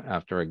this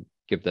after I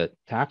give the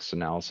tax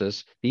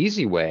analysis, the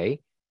easy way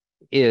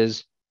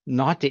is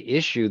not to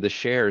issue the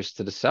shares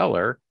to the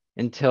seller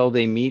until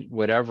they meet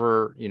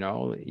whatever,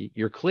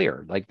 you're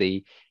clear, like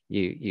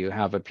you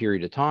have a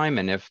period of time,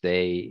 and if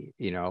they,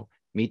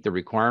 meet the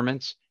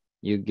requirements,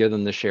 you give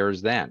them the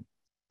shares then.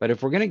 But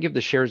if we're going to give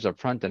the shares up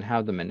front and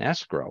have them in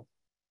escrow,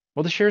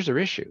 well, the shares are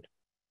issued.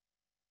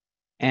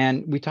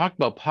 And we talked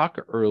about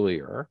PUC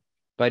earlier,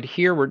 but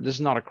here this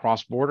is not a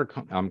cross-border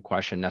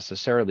question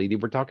necessarily.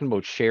 We're talking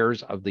about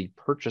shares of the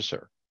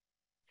purchaser.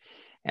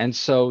 And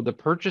so the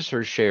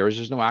purchaser's shares,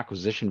 there's no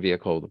acquisition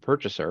vehicle of the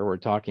purchaser. We're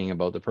talking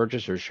about the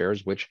purchaser's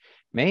shares, which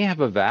may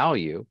have a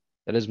value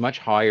that is much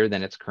higher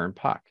than its current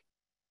PUC.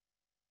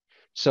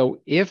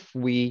 So if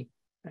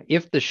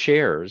the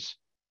shares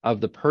of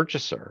the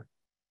purchaser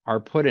are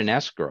put in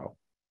escrow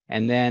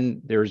and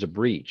then there's a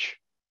breach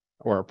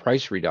or a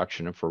price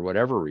reduction for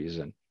whatever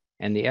reason,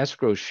 and the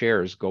escrow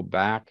shares go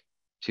back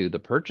to the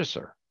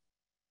purchaser,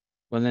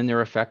 well, then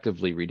they're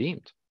effectively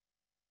redeemed.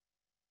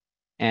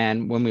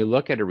 And when we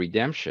look at a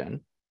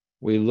redemption,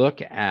 we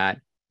look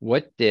at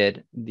what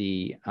did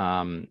the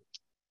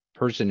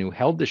person who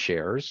held the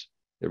shares,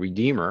 the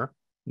redeemer,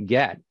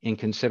 get in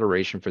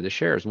consideration for the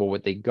shares. Well,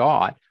 what they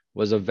got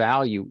was a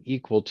value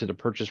equal to the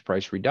purchase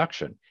price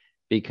reduction,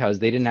 because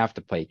they didn't have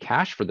to pay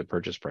cash for the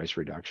purchase price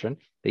reduction.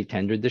 They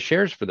tendered the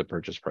shares for the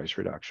purchase price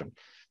reduction.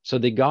 So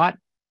they got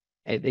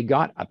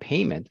a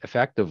payment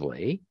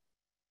effectively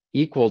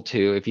equal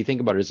to, if you think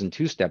about it as in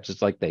two steps,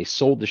 it's like they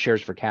sold the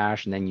shares for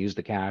cash and then used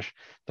the cash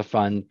to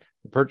fund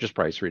the purchase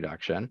price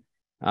reduction.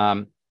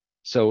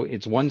 So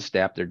it's one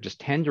step, they're just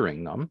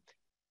tendering them.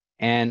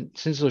 And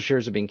since those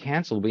shares are being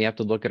canceled, we have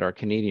to look at our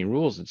Canadian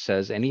rules. It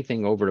says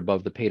anything over and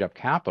above the paid up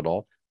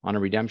capital on a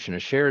redemption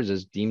of shares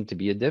is deemed to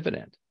be a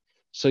dividend.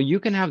 So you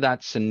can have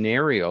that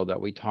scenario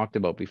that we talked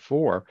about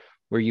before,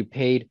 where you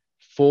paid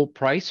full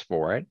price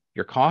for it,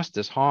 your cost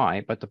is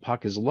high, but the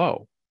PUC is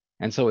low.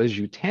 And so as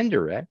you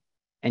tender it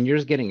and you're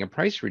just getting a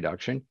price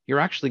reduction,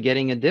 you're actually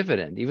getting a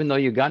dividend, even though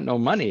you got no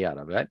money out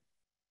of it.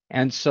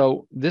 And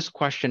so this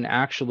question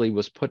actually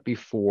was put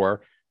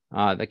before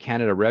the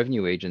Canada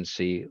Revenue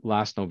Agency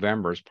last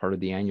November as part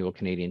of the annual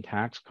Canadian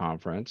Tax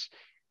Conference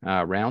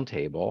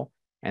roundtable,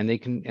 and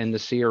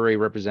the CRA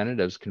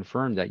representatives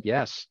confirmed that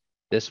yes,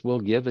 this will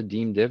give a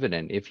deemed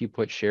dividend. If you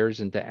put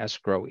shares into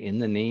escrow in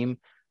the name,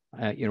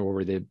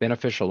 or the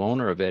beneficial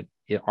owner of it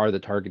are the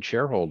target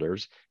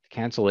shareholders, the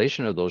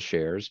cancellation of those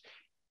shares,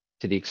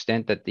 to the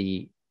extent that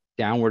the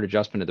downward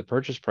adjustment of the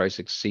purchase price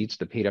exceeds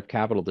the paid up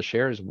capital of the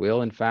shares,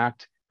 will in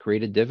fact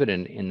create a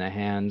dividend in the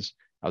hands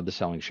of the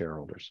selling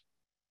shareholders.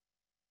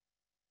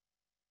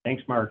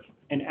 Thanks, Mark.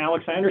 And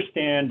Alex, I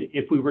understand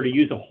if we were to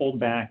use a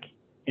holdback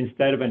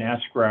instead of an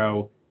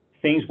escrow,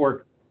 things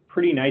work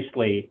pretty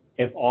nicely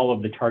if all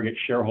of the target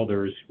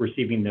shareholders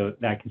receiving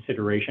that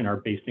consideration are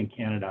based in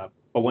Canada.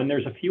 But when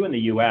there's a few in the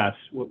US,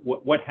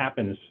 what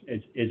happens?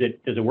 Does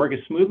it work as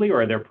smoothly,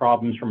 or are there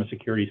problems from a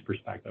securities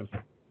perspective?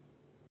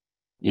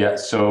 Yeah,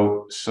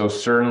 so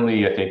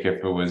certainly, I think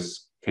if it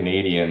was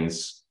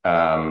Canadians,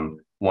 one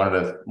of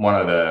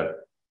the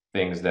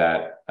things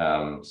that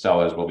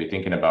sellers will be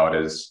thinking about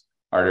is,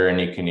 are there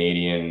any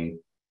Canadian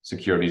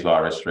securities law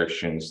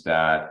restrictions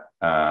that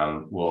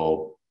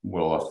will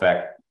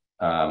affect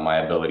my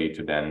ability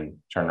to then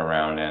turn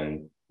around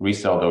and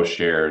resell those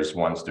shares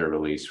once they're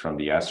released from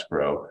the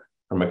escrow?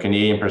 From a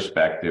Canadian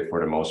perspective,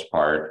 for the most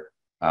part,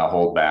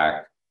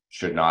 holdback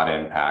should not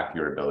impact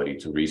your ability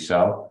to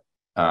resell.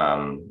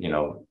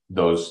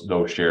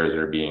 Those shares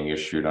are being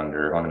issued on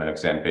an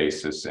exempt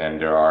basis, and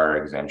there are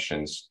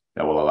exemptions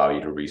that will allow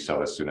you to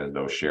resell as soon as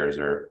those shares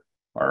are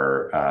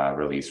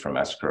released from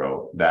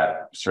escrow.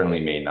 That certainly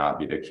may not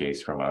be the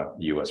case from a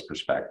U.S.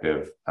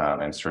 perspective,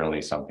 and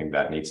certainly something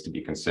that needs to be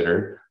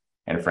considered.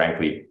 And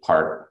frankly,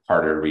 part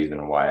of the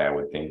reason why I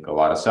would think a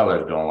lot of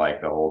sellers don't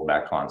like the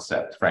holdback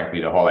concept.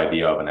 Frankly, the whole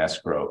idea of an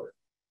escrow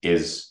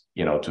is,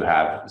 to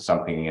have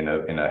something in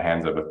the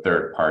hands of a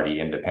third party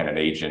independent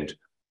agent,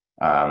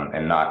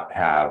 and not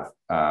have,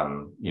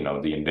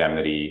 the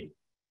indemnity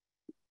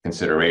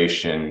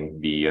consideration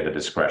be at the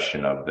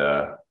discretion of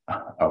the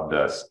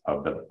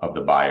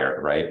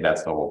buyer, right?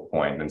 That's the whole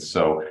point. And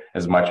so,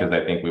 as much as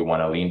I think we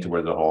want to lean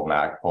towards the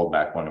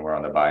holdback when we're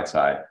on the buy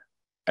side,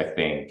 I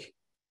think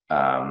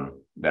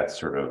that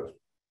sort of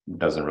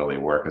doesn't really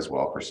work as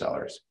well for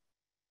sellers.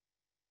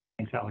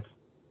 Thanks, Alex.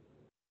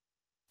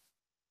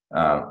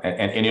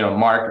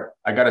 Mark,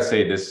 I got to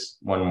say this,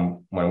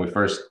 when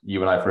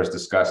you and I first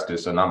discussed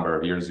this a number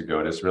of years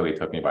ago, this really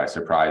took me by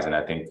surprise. And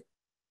I think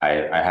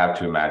I have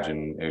to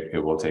imagine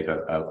it will take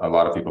a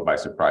lot of people by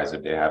surprise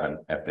if they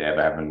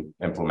haven't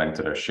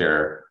implemented a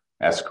share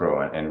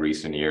escrow in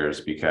recent years,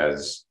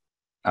 because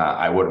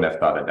I wouldn't have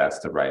thought that that's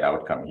the right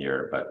outcome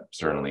here, but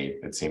certainly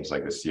it seems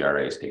like the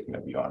CRA is taking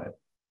a view on it.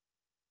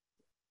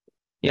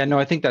 Yeah, no,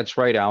 I think that's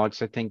right,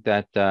 Alex. I think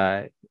that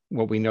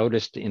what we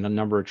noticed in a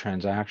number of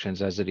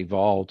transactions as it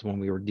evolved, when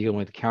we were dealing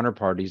with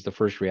counterparties, the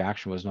first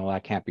reaction was, no,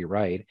 that can't be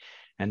right.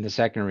 And the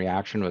second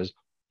reaction was,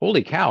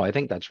 holy cow, I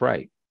think that's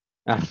right.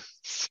 But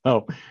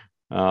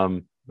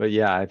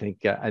yeah, I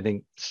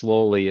think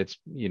slowly it's,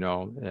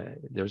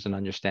 there's an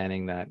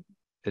understanding that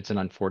it's an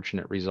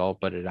unfortunate result,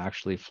 but it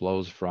actually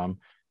flows from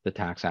the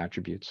tax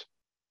attributes.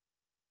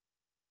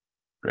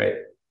 Great.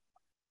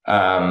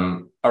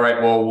 All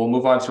right, well, we'll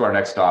move on to our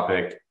next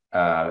topic,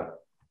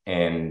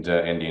 and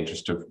in the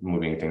interest of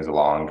moving things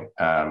along.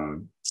 I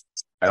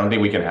don't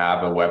think we can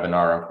have a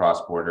webinar on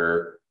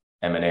cross-border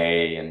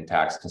M&A and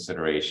tax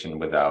consideration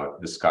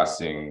without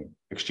discussing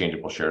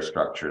exchangeable share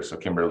structures. So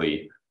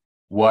Kimberly,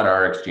 what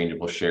are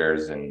exchangeable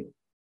shares and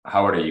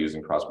how are they used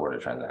in cross-border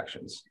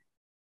transactions?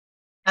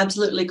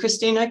 Absolutely.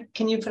 Christina,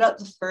 can you put up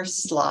the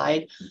first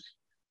slide?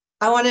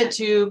 I wanted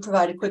to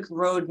provide a quick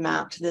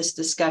roadmap to this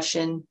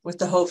discussion with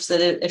the hopes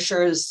that it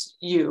assures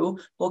you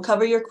we'll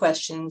cover your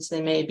questions.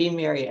 They may be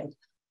myriad.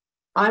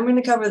 I'm going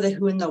to cover the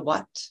who and the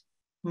what.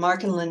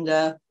 Mark and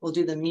Linda will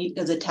do the meat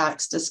of the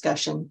tax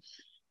discussion,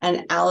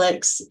 and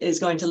Alex is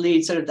going to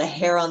lead sort of the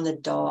hair on the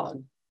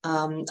dog.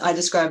 I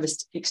describe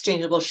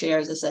exchangeable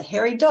shares as a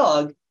hairy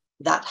dog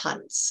that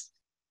hunts.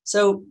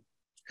 So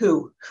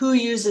who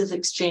uses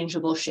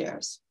exchangeable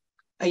shares?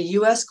 A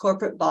U.S.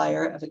 corporate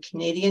buyer of a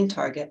Canadian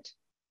target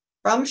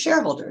from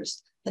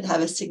shareholders that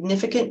have a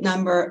significant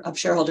number of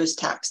shareholders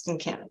taxed in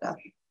Canada,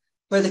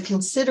 where the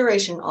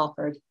consideration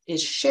offered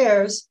is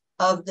shares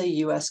of the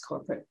U.S.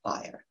 corporate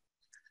buyer.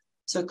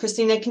 So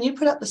Christina, can you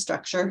put up the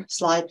structure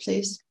slide,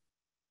 please?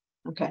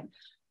 Okay.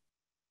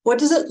 What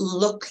does it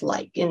look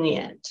like in the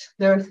end?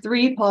 There are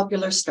three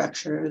popular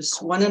structures.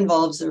 One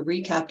involves the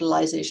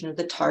recapitalization of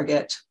the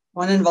target.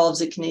 One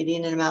involves a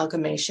Canadian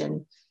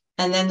amalgamation.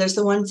 And then there's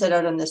the one set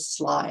out on this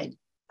slide.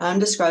 I'm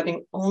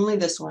describing only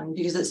this one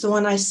because it's the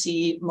one I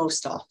see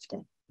most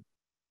often.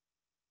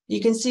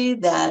 You can see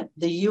that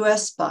the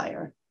US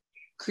buyer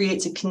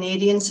creates a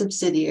Canadian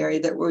subsidiary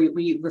that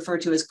we refer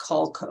to as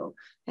CallCo.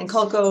 And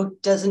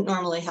CallCo doesn't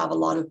normally have a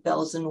lot of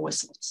bells and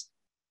whistles.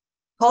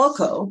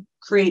 CallCo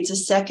creates a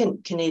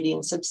second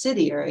Canadian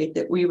subsidiary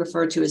that we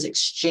refer to as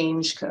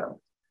ExchangeCo.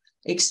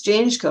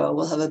 ExchangeCo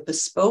will have a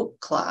bespoke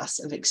class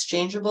of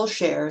exchangeable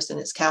shares in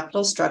its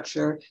capital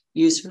structure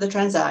used for the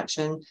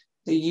transaction.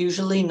 They're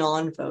usually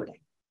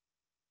non-voting.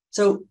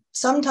 So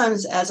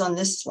sometimes, as on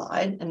this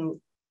slide, and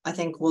I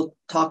think we'll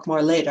talk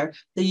more later,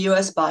 the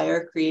US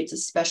buyer creates a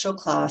special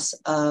class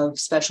of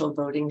special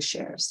voting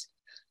shares.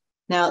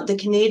 Now, the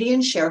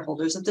Canadian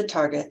shareholders of the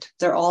target,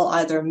 they're all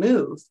either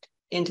moved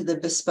into the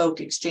bespoke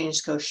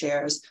Exchange Co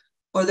shares,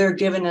 or they're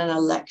given an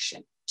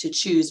election to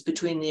choose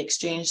between the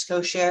Exchange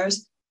Co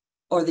shares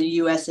or the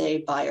USA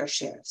buyer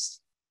shares.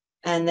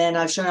 And then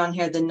I've shown on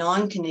here the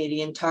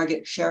non-Canadian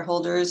target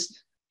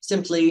shareholders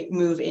simply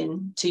move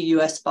into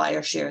US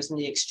buyer shares in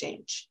the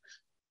exchange.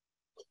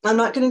 I'm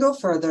not going to go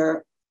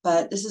further,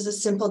 but this is a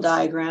simple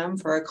diagram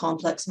for a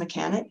complex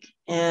mechanic.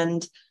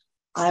 And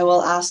I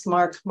will ask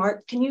Mark.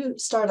 Mark, can you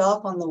start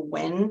off on the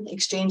when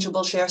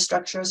exchangeable share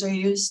structures are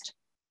used?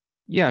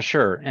 Yeah,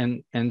 sure.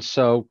 And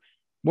so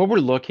what we're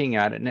looking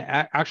at, and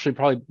actually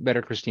probably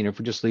better, Christina, if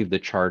we just leave the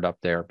chart up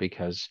there,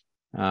 because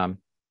I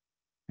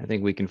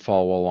think we can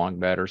follow along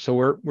better.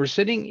 So we're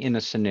sitting in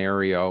a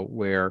scenario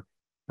where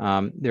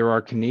there are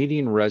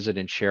Canadian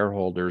resident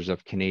shareholders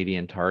of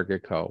Canadian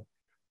Target Co.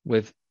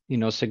 with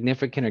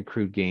significant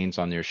accrued gains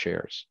on their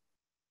shares.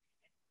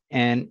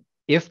 And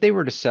if they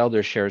were to sell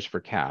their shares for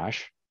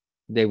cash,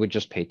 they would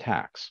just pay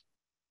tax.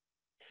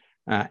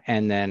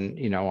 And then,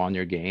 on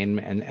their gain,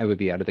 and it would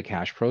be out of the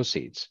cash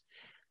proceeds.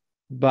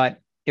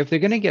 But if they're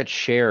going to get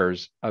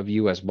shares of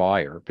US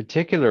buyer,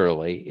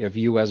 particularly if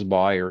US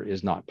buyer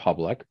is not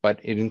public,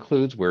 but it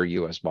includes where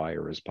US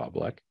buyer is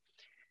public,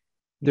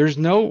 there's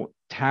no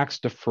tax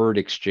deferred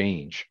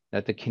exchange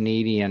that the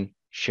Canadian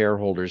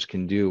shareholders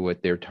can do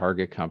with their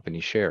target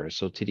company shares.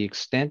 So to the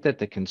extent that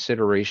the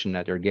consideration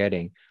that they're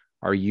getting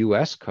are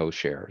US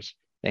co-shares,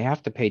 they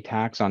have to pay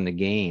tax on the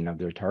gain of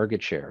their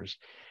target shares.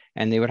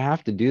 And they would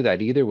have to do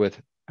that either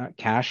with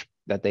cash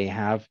that they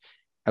have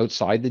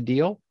outside the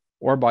deal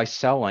or by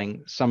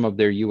selling some of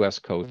their US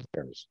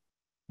co-shares.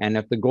 And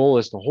if the goal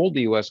is to hold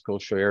the US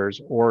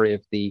co-shares, or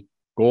if the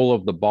goal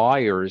of the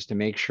buyer is to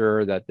make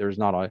sure that there's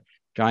not a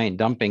giant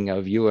dumping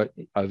of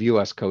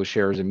US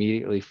co-shares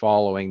immediately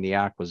following the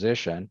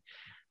acquisition,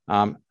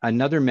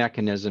 another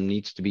mechanism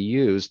needs to be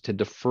used to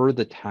defer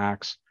the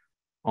tax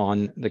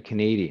on the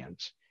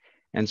Canadians.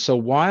 And so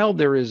while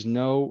there is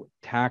no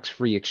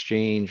tax-free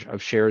exchange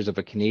of shares of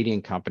a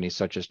Canadian company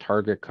such as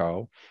Target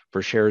Co.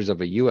 for shares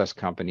of a US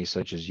company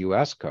such as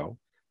US Co.,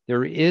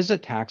 there is a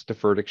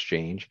tax-deferred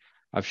exchange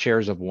of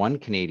shares of one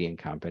Canadian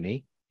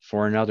company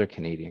for another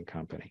Canadian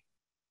company.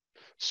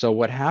 So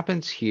what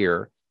happens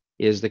here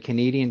is the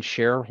Canadian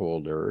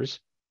shareholders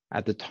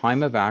at the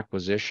time of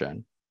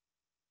acquisition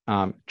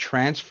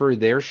transfer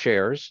their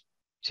shares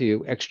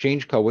to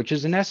Exchange Co., which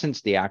is in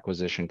essence the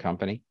acquisition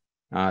company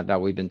that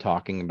we've been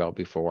talking about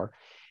before.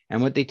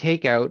 And what they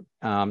take out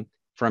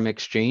from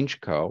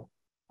Exchange Co.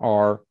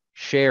 are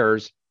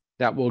shares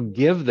that will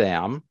give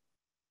them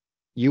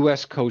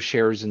US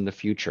co-shares in the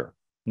future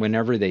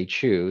whenever they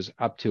choose,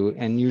 up to,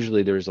 and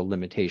usually there's a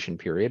limitation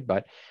period,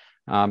 but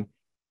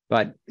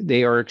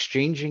they are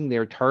exchanging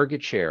their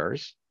target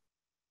shares.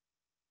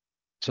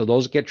 So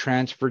those get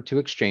transferred to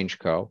Exchange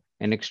Co.,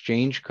 and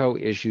Exchange Co.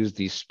 issues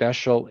these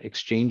special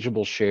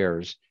exchangeable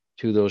shares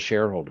to those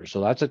shareholders. So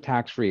that's a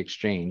tax-free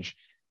exchange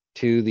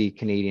to the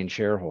Canadian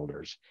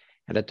shareholders.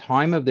 At a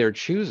time of their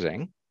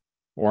choosing,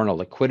 or in a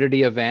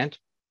liquidity event,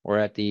 or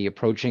at the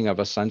approaching of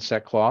a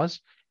sunset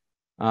clause,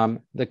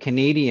 the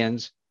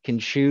Canadians can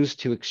choose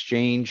to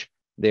exchange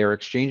their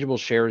exchangeable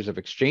shares of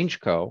Exchange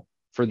Co.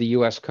 for the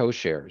US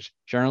co-shares,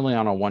 generally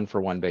on a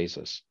one-for-one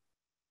basis.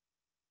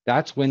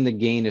 That's when the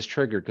gain is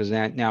triggered, because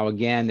now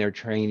again, they're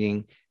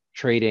trading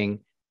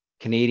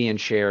Canadian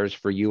shares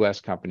for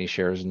US company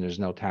shares, and there's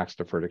no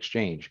tax-deferred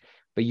exchange.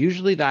 But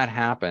usually that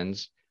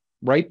happens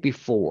right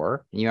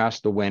before, and you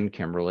asked the when,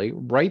 Kimberly,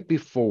 right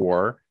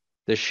before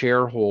the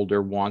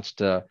shareholder wants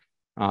to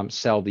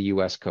sell the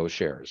US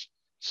co-shares.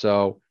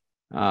 So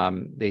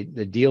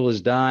the deal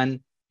is done.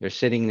 They're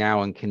sitting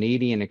now in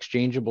Canadian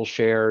exchangeable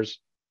shares,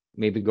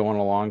 maybe going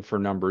along for a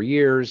number of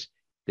years.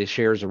 The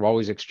shares are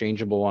always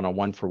exchangeable on a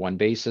one-for-one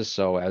basis.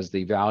 So as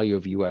the value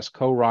of US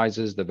co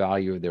rises, the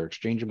value of their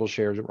exchangeable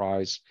shares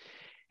rise.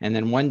 And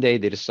then one day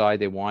they decide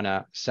they want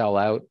to sell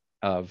out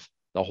of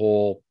the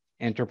whole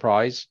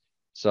enterprise.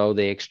 So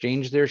they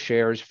exchange their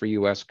shares for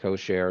US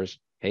co-shares,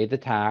 pay the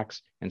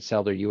tax, and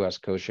sell their US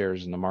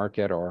co-shares in the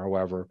market, or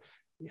however,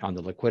 on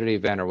the liquidity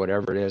event or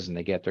whatever it is, and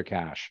they get their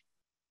cash.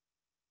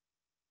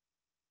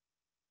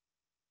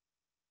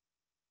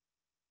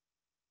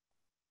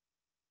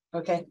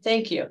 Okay,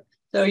 thank you.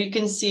 So you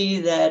can see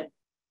that,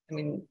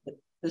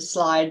 the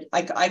slide,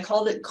 I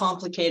called it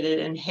complicated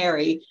and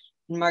hairy,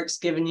 and Mark's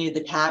given you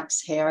the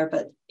tax hair,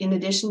 but in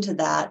addition to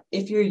that,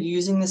 if you're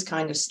using this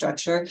kind of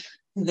structure,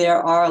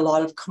 there are a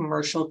lot of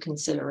commercial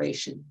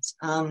considerations.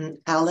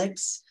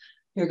 Alex,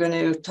 you're going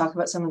to talk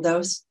about some of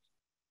those?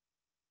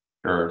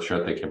 Sure,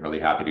 thank you. I'm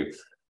really happy to.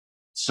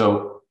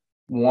 So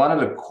one of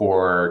the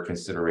core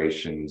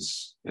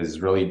considerations is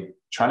really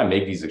trying to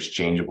make these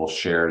exchangeable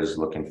shares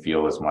look and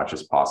feel as much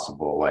as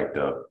possible like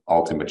the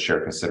ultimate share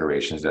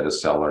considerations that the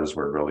sellers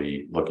were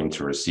really looking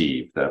to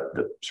receive,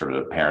 the sort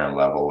of the parent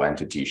level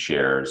entity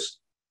shares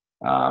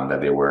that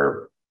they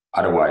were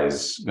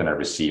otherwise going to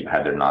receive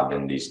had there not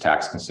been these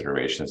tax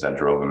considerations that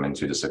drove them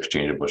into this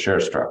exchangeable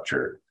share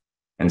structure.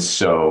 And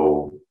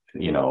so,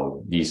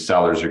 these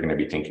sellers are going to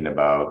be thinking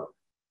about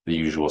the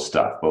usual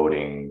stuff,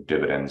 voting,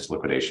 dividends,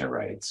 liquidation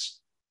rights.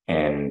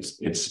 And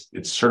it's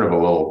sort of a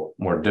little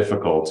more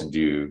difficult to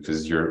do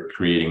because you're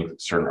creating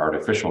certain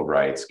artificial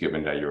rights,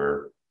 given that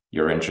your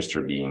interests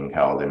are being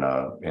held in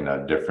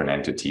a different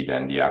entity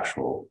than the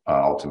actual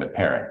ultimate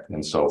parent.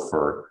 And so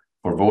for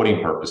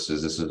voting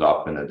purposes, this is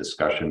often a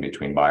discussion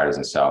between buyers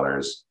and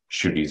sellers.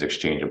 Should these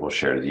exchangeable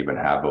shares even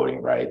have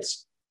voting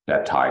rights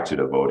that tie to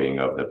the voting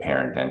of the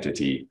parent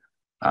entity?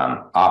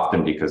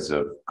 Often because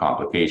of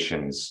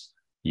complications,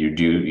 you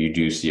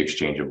do see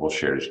exchangeable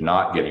shares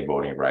not getting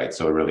voting rights.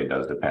 So it really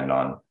does depend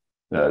on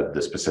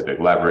the specific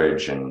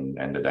leverage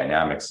and the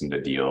dynamics in the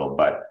deal.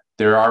 But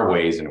there are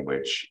ways in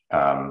which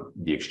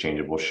the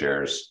exchangeable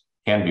shares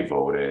can be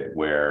voted,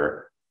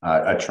 where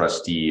a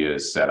trustee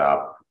is set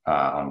up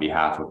on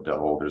behalf of the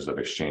holders of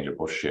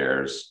exchangeable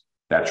shares.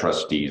 That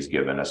trustee is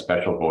given a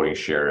special voting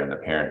share in the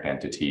parent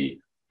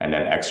entity and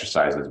then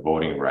exercises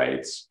voting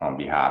rights on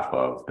behalf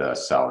of the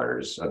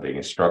sellers, of the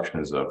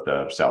instructions of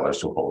the sellers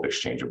who hold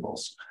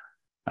exchangeables.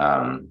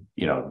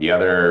 The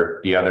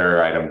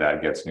other item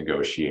that gets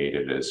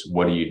negotiated is,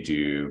 what do you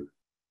do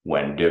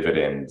when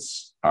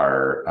dividends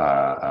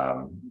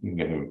are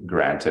getting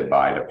granted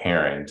by the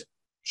parent?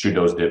 Should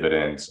those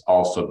dividends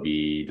also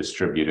be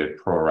distributed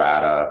pro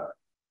rata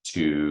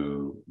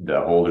to the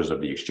holders of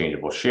the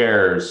exchangeable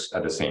shares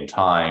at the same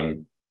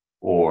time?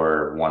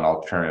 Or one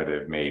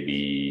alternative may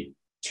be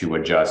to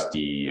adjust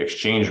the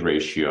exchange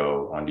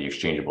ratio on the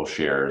exchangeable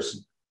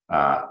shares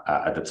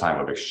at the time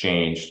of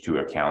exchange to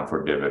account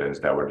for dividends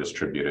that were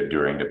distributed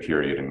during the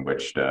period in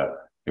which the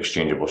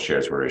exchangeable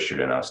shares were issued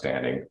and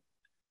outstanding.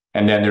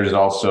 And then there's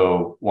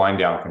also wind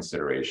down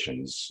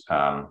considerations.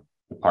 The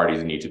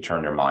parties need to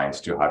turn their minds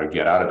to how to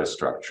get out of the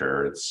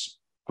structure. It's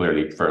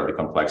clearly fairly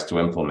complex to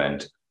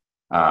implement,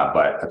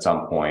 but at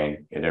some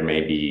point there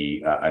may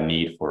be a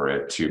need for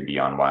it to be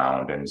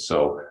unwound. And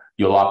so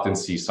you'll often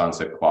see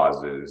sunset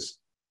clauses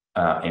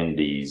in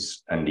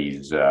these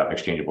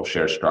exchangeable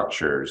share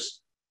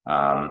structures,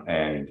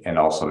 and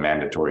also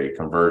mandatory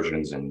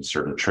conversions and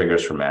certain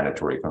triggers for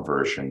mandatory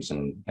conversions.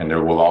 And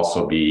there will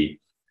also be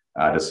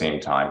at the same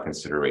time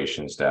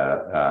considerations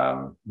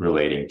that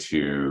relating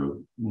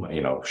to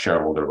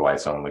shareholder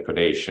rights on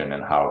liquidation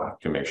and how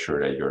to make sure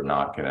that you're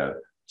not going to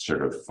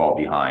sort of fall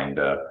behind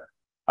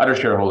other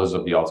shareholders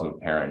of the ultimate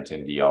parent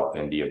in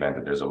the event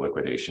that there's a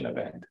liquidation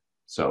event.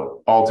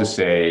 So all to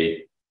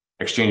say,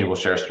 exchangeable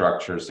share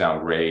structures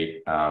sound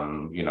great,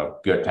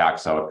 good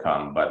tax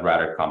outcome, but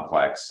rather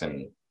complex.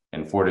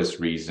 And for this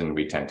reason,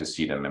 we tend to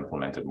see them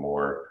implemented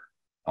more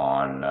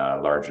on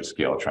larger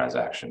scale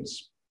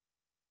transactions.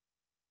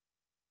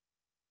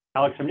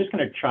 Alex, I'm just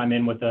going to chime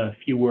in with a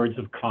few words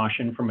of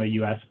caution from a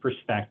U.S.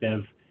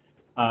 perspective.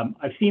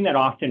 I've seen that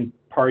often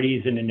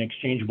parties in an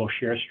exchangeable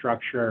share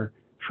structure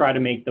try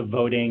to make the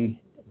voting,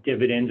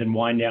 dividends, and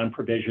wind down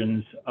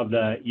provisions of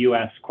the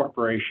U.S.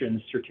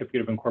 corporation's certificate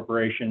of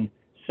incorporation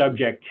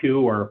subject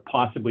to or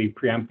possibly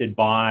preempted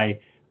by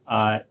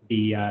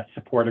the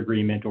support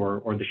agreement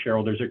or the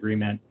shareholders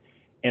agreement.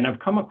 And I've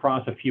come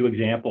across a few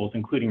examples,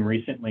 including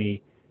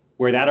recently,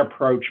 where that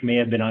approach may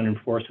have been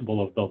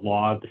unenforceable of the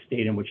law of the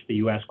state in which the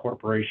U.S.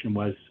 corporation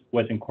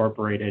was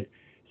incorporated.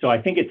 So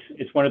I think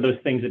it's one of those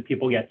things that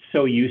people get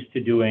so used to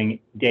doing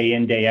day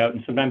in, day out,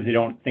 and sometimes they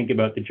don't think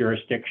about the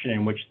jurisdiction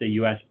in which the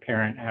U.S.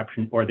 parent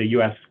or the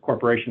U.S.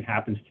 corporation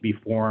happens to be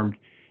formed,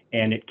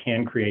 and it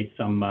can create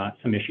some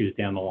issues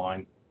down the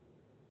line.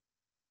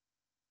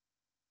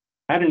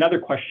 I had another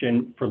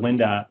question for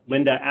Linda.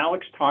 Linda,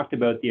 Alex talked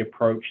about the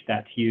approach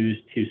that's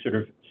used to sort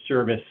of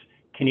service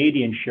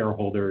Canadian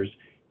shareholders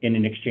in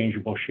an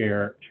exchangeable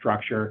share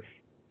structure.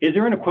 Is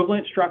there an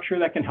equivalent structure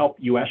that can help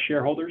U.S.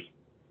 shareholders?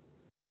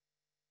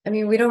 I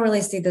mean, we don't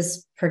really see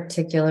this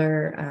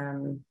particular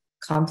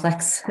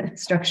complex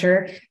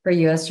structure for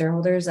U.S.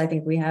 shareholders. I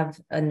think we have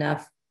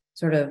enough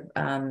sort of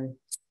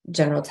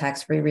general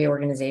tax-free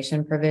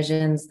reorganization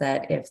provisions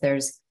that if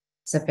there's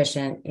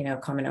sufficient,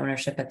 common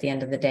ownership at the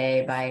end of the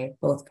day by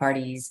both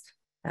parties,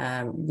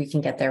 we can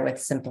get there with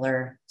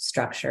simpler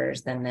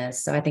structures than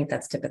this. So I think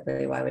that's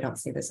typically why we don't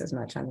see this as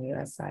much on the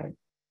U.S. side.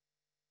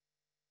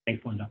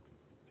 Thanks, Linda.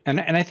 And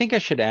I think I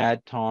should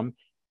add, Tom,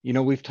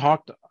 we've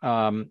talked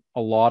a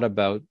lot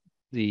about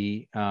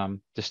the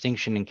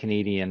distinction in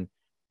Canadian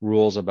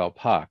rules about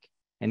PUC,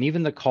 and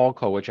even the call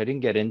code, which I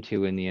didn't get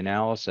into in the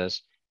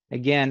analysis.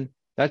 Again,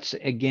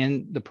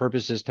 the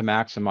purpose is to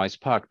maximize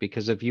PUC,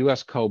 because if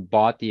US Co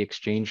bought the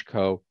Exchange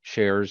Co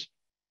shares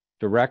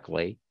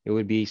directly, it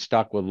would be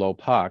stuck with low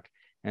PUC.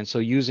 And so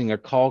using a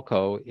call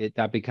co,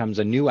 that becomes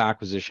a new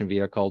acquisition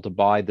vehicle to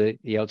buy the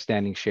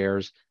outstanding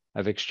shares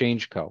of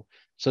Exchange Co.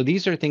 So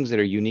these are things that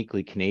are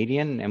uniquely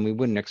Canadian, and we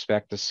wouldn't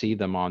expect to see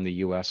them on the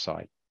US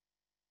side.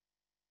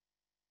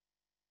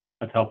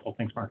 That's helpful.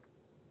 Thanks, Mark.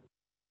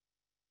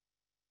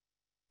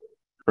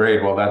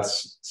 Great. Well,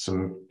 that's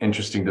some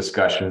interesting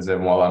discussions.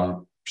 And while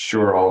I'm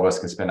sure all of us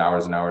can spend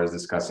hours and hours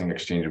discussing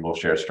exchangeable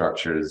share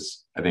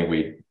structures, I think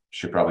we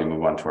should probably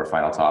move on to our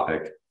final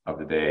topic of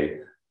the day.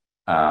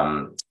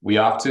 We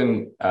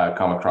often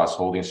come across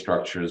holding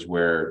structures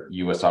where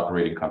U.S.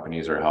 operating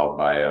companies are held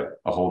by a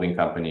holding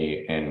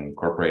company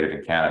incorporated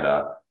in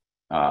Canada,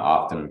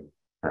 often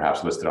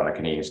perhaps listed on a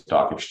Canadian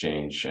stock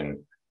exchange. And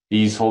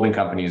these holding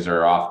companies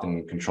are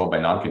often controlled by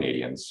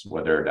non-Canadians,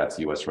 whether that's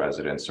U.S.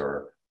 residents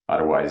or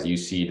otherwise. You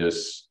see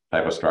this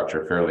type of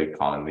structure fairly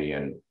commonly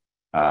in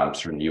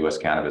certain U.S.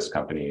 cannabis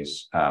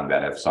companies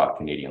that have sought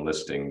Canadian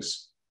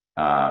listings.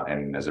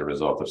 And as a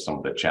result of some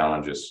of the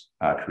challenges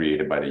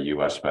created by the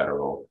U.S.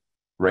 federal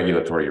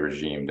regulatory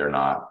regime, they're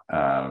not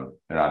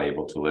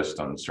able to list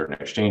on certain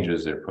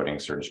exchanges. They're putting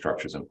certain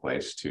structures in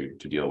place to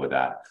deal with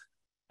that.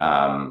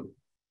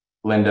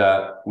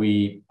 Linda,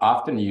 we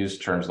often use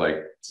terms like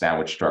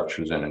sandwich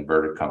structures and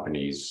inverted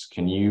companies.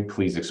 Can you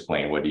please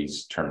explain what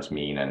these terms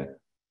mean and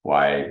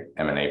why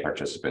M&A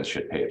participants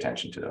should pay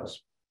attention to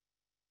those?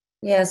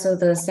 Yeah, so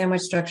the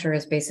sandwich structure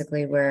is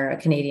basically where a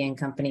Canadian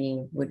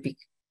company would be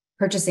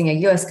purchasing a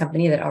U.S.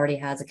 company that already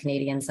has a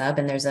Canadian sub,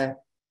 and there's a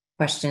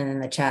question in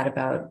the chat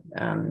about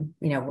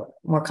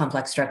more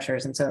complex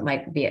structures, and so it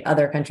might be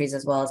other countries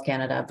as well as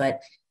Canada,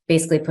 but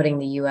basically putting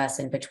the U.S.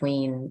 in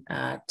between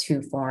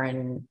two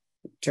foreign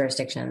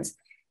jurisdictions.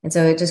 And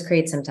so it just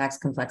creates some tax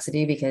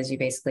complexity because you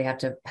basically have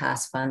to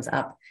pass funds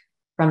up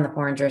from the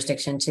foreign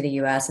jurisdiction to the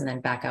US and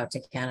then back out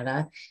to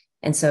Canada.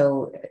 And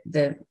so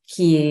the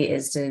key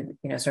is to,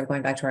 sort of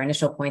going back to our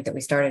initial point that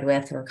we started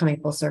with, we're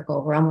coming full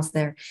circle, we're almost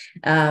there.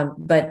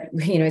 But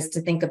is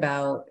to think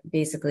about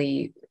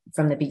basically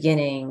from the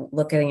beginning,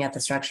 looking at the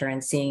structure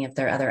and seeing if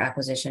there are other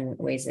acquisition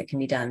ways that can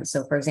be done.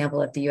 So for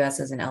example, if the US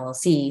is an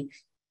LLC,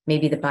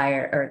 maybe the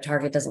buyer or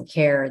target doesn't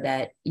care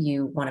that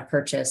you want to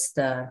purchase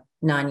the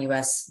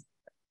non-US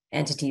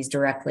entities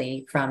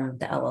directly from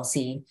the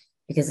LLC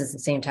because it's the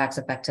same tax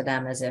effect to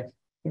them as if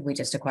we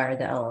just acquired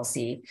the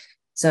LLC.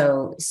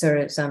 So sort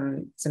of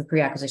some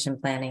pre-acquisition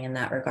planning in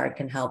that regard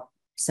can help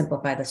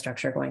simplify the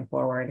structure going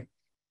forward.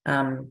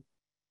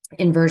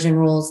 Inversion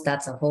rules,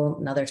 that's a whole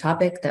another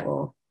topic that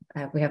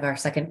we have our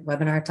second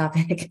webinar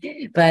topic,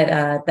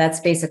 but that's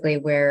basically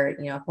where,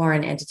 a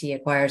foreign entity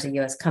acquires a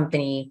US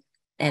company,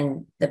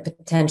 and the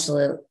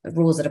potential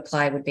rules that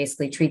apply would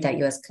basically treat that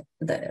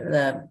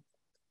the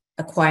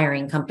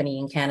acquiring company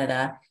in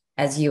Canada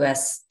as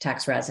US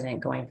tax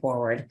resident going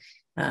forward.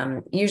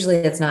 Usually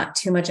it's not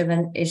too much of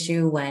an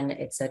issue when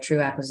it's a true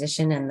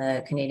acquisition and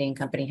the Canadian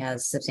company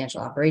has substantial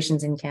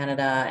operations in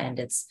Canada, and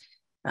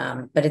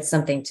but it's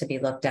something to be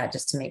looked at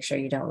just to make sure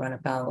you don't run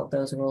afoul of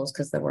those rules,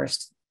 because the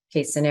worst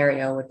case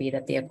scenario would be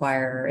that the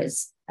acquirer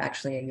is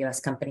actually a US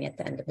company at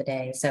the end of the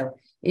day. So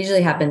it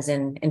usually happens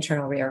in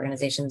internal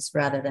reorganizations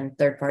rather than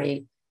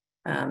third-party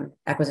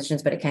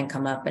acquisitions, but it can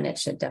come up and it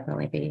should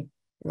definitely be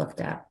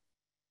looked at.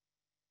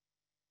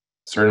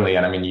 Certainly.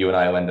 And I mean, you and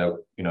I, Linda,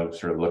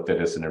 sort of looked at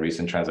this in a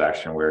recent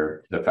transaction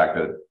where the fact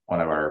that one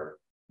of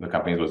the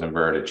companies was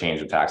inverted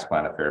changed the tax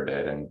plan a fair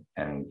bit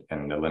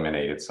and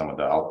eliminated some of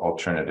the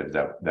alternatives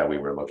that we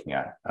were looking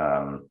at.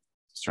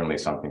 Certainly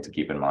something to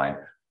keep in mind.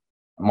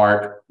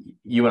 Mark,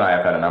 you and I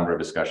have had a number of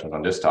discussions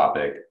on this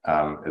topic.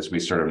 As we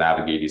sort of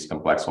navigate these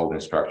complex holding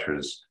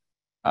structures,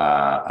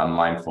 I'm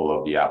mindful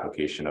of the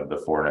application of the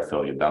foreign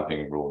affiliate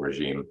dumping rule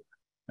regime.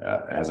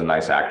 It has a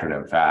nice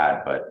acronym,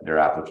 FAD, but their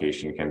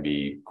application can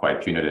be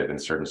quite punitive in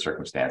certain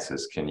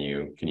circumstances. Can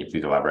you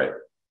please elaborate?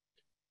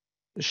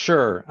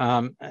 Sure.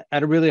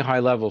 At a really high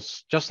level,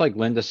 just like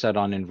Linda said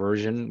on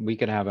inversion, we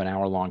could have an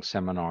hour-long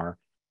seminar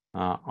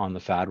on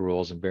the FAD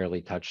rules and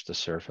barely touch the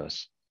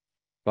surface.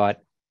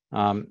 But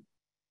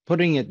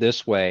putting it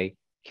this way,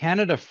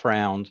 Canada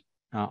frowned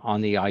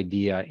on the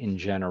idea in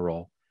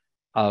general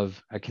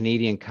of a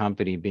Canadian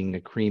company being the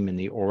cream in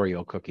the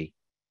Oreo cookie.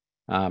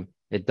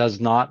 It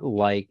does not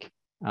like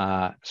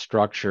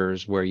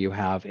structures where you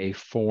have a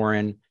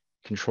foreign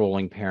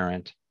controlling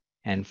parent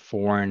and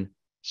foreign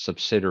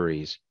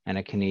subsidiaries and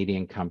a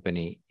Canadian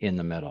company in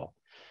the middle.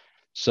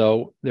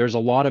 So there's a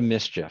lot of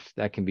mischief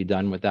that can be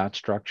done with that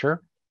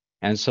structure.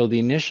 And so the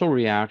initial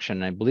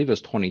reaction, I believe it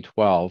was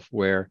 2012,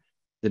 where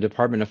the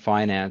Department of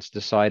Finance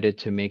decided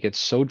to make it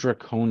so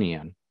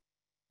draconian,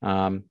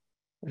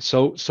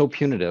 so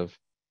punitive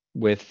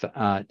with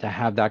to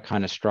have that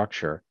kind of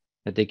structure,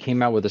 that they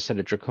came out with a set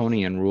of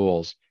draconian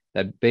rules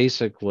that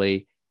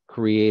basically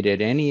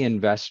created any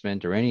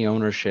investment or any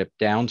ownership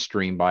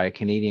downstream by a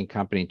Canadian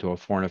company to a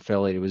foreign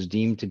affiliate. It was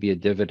deemed to be a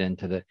dividend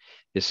to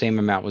the same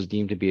amount was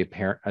deemed to be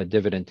a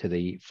dividend to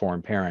the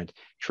foreign parent,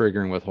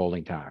 triggering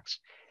withholding tax.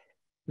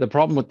 The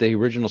problem with the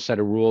original set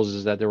of rules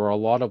is that there are a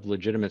lot of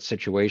legitimate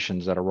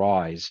situations that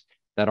arise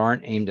that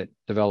aren't aimed at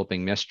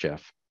developing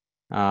mischief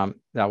that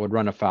would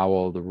run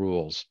afoul of the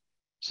rules.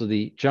 So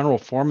the general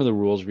form of the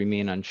rules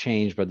remain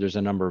unchanged, but there's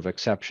a number of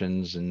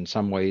exceptions, in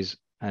some ways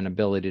an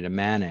ability to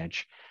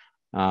manage,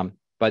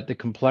 but the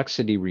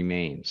complexity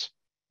remains.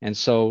 And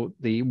so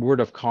the word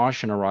of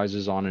caution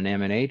arises on an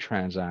M&A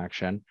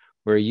transaction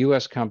where a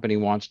US company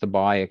wants to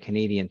buy a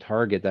Canadian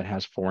target that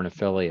has foreign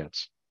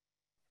affiliates.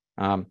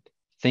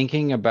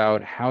 Thinking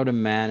about how to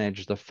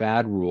manage the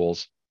FAD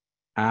rules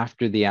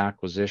after the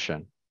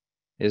acquisition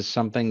is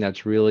something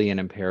that's really an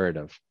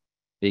imperative,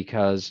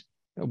 because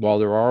while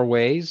there are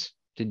ways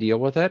to deal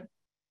with it,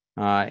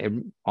 it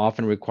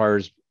often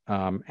requires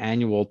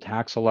annual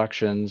tax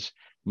elections,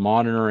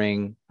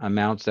 monitoring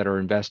amounts that are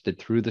invested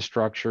through the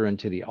structure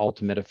into the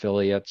ultimate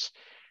affiliates,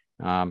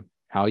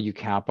 how you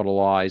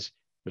capitalize.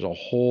 There's a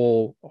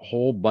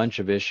whole bunch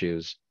of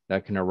issues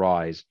that can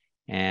arise.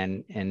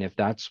 And if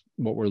that's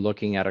what we're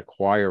looking at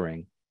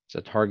acquiring, it's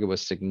a target with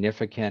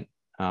significant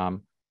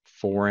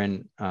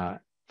foreign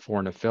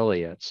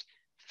affiliates.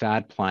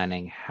 FAD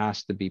planning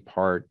has to be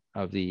part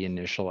of the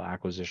initial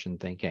acquisition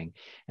thinking.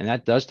 And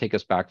that does take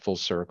us back full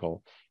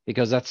circle,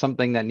 because that's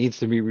something that needs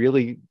to be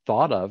really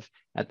thought of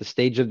at the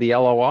stage of the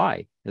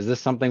LOI. Is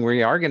this something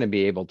we are going to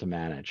be able to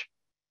manage?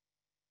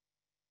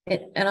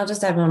 And I'll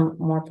just add one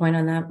more point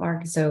on that,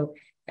 Mark. So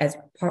as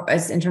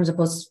in terms of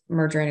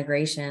post-merger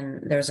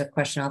integration, there's a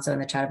question also in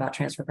the chat about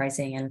transfer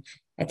pricing. And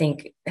I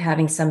think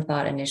having some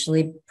thought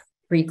initially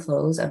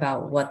pre-close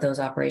about what those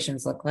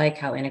operations look like,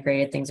 how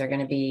integrated things are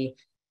going to be,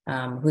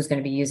 who's going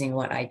to be using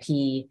what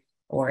IP,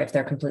 or if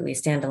they're completely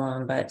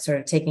standalone, but sort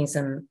of taking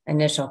some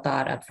initial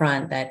thought up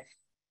front that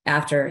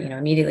after,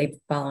 immediately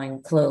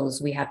following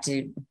close, we have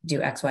to do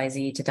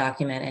XYZ to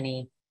document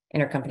any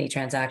intercompany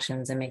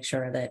transactions and make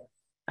sure that,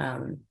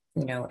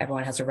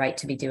 everyone has a right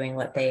to be doing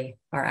what they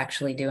are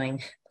actually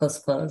doing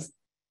post-close.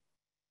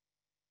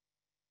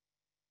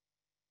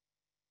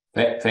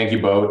 Thank you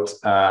both.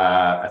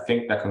 I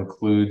think that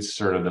concludes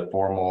sort of the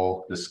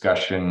formal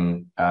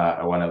discussion.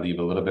 I want to leave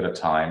a little bit of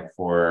time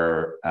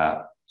for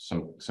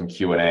some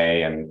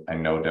Q&A, and I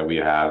know that we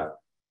have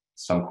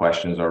some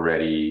questions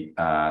already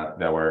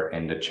that were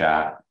in the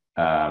chat.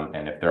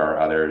 And if there are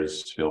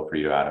others, feel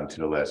free to add them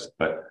to the list.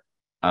 But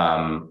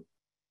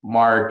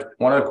Mark,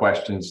 one of the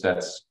questions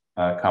that's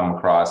come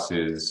across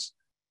is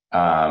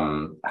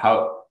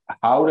how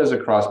does a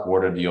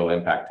cross-border deal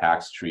impact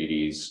tax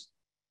treaties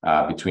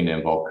between the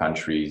involved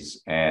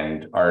countries,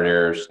 and are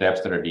there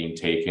steps that are being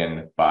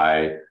taken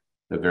by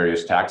the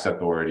various tax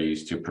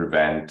authorities to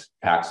prevent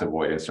tax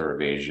avoidance or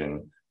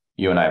evasion?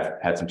 You and I have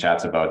had some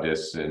chats about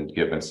this, and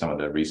given some of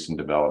the recent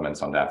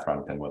developments on that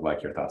front, and would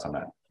like your thoughts on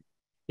that.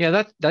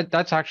 Yeah,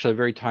 that's actually a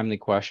very timely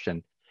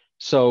question.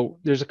 So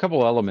there's a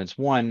couple elements.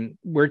 One,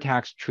 where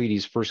tax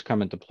treaties first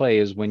come into play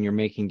is when you're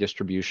making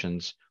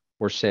distributions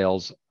or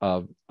sales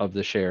of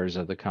the shares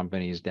of the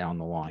companies down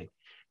the line,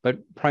 but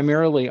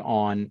primarily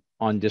on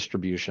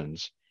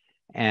distributions.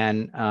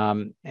 And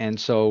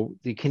so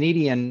the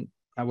Canadian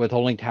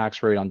withholding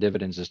tax rate on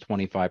dividends is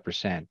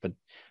 25%,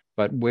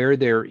 but where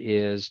there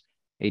is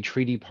a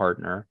treaty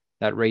partner,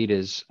 that rate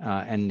is,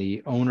 and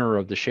the owner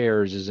of the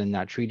shares is in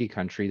that treaty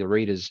country, the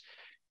rate is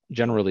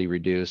generally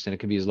reduced, and it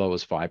can be as low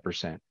as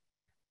 5%.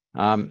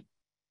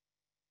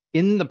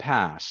 In the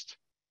past,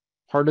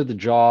 part of the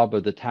job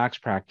of the tax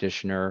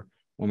practitioner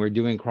when we're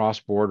doing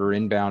cross-border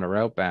inbound or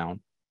outbound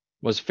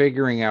was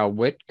figuring out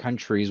what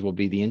countries will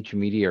be the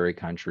intermediary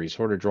countries,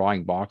 sort of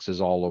drawing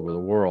boxes all over the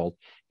world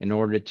in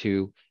order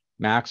to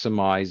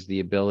maximize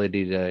the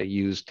ability to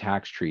use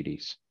tax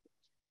treaties.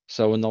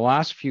 So in the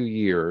last few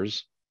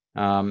years,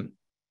 the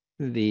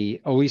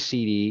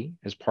OECD,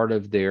 as part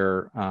of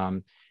their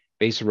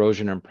base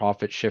erosion and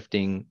profit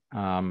shifting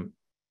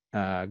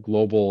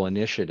global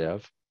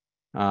initiative,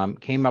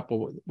 came up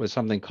with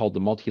something called the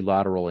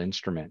multilateral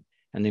instrument.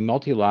 And the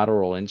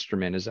multilateral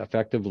instrument is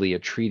effectively a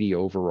treaty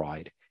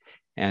override.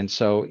 And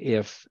so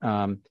if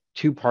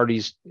two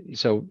parties,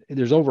 so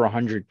there's over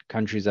 100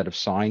 countries that have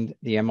signed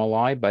the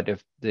MLI, but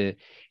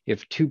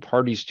if two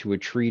parties to a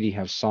treaty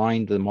have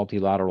signed the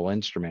multilateral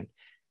instrument,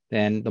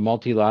 then the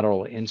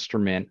multilateral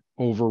instrument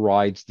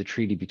overrides the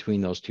treaty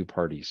between those two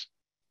parties.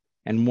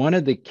 And one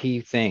of the key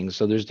things,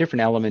 so there's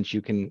different elements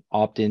you can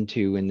opt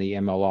into in the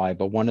MLI,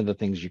 but one of the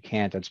things you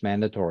can't, that's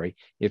mandatory,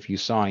 if you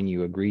sign,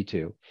 you agree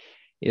to,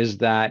 is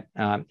that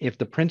if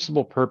the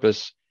principal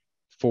purpose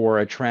for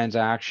a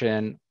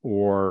transaction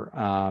or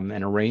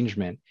an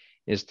arrangement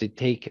is to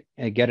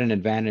get an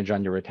advantage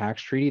under a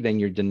tax treaty, then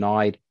you're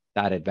denied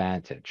that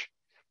advantage.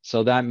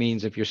 So that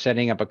means if you're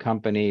setting up a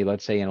company,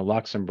 let's say in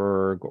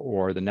Luxembourg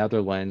or the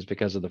Netherlands,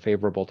 because of the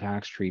favorable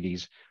tax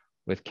treaties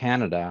with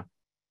Canada,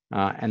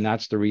 and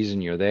that's the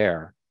reason you're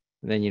there,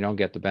 then you don't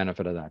get the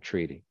benefit of that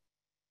treaty.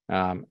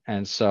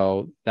 And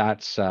so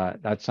that's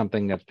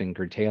something that's been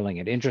curtailing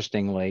it.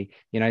 Interestingly,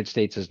 the United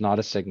States is not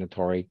a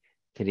signatory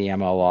to the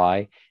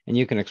MLI, and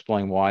you can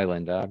explain why,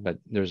 Linda, but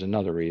there's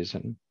another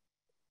reason.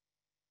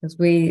 Because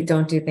we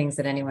don't do things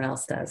that anyone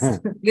else does.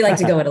 We like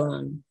to go it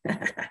alone,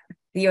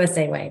 the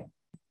USA way.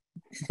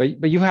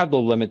 But you have the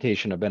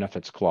limitation of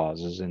benefits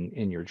clauses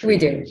in your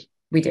treaties.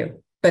 We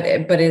do. But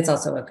it's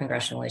also a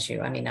congressional issue.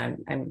 I mean,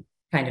 I'm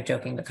kind of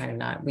joking, but kind of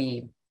not.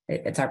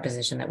 It's our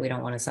position that we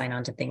don't want to sign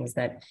on to things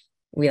that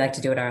we like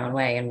to do it our own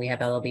way, and we have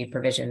LLB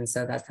provisions,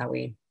 so that's how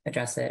we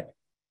address it.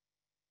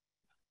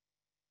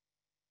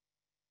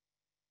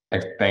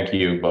 Thank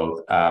you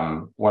both.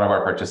 One of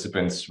our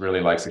participants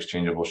really likes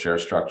exchangeable share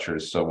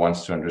structures, so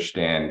wants to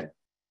understand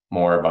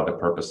more about the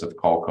purpose of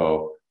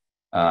Callco.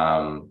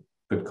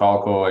 Could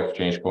Callco,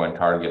 ExchangeCo, and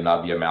Target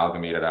not be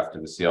amalgamated after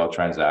the sale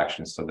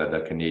transaction so that the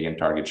Canadian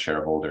Target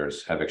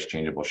shareholders have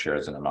exchangeable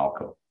shares in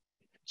Amalco?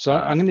 So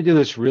I'm going to do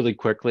this really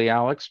quickly,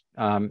 Alex,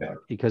 Yeah.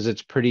 because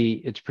it's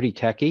pretty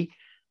techy.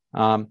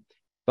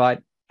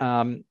 But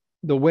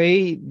the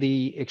way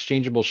the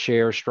exchangeable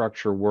share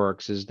structure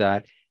works is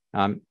that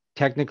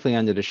technically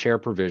under the share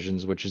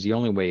provisions, which is the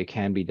only way it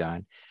can be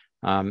done,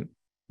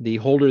 the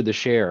holder of the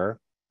share,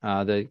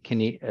 of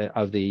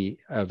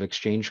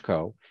Exchange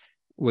Co,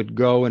 would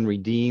go and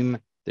redeem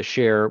the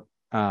share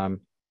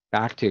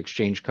back to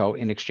Exchange Co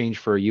in exchange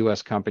for a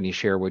U.S. company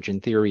share, which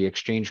in theory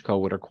Exchange Co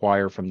would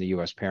acquire from the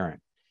U.S. parent.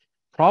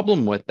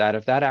 Problem with that,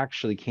 if that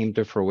actually came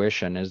to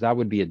fruition, is that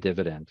would be a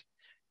dividend,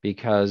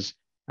 because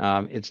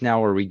it's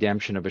now a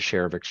redemption of a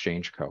share of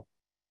Exchange Co.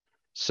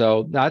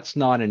 So that's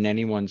not in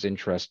anyone's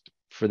interest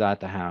for that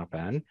to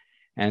happen.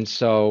 And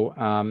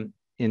so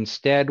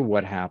instead,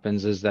 what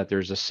happens is that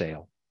there's a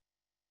sale.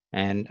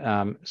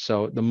 And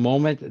so the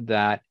moment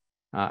that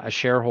a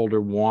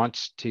shareholder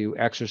wants to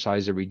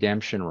exercise a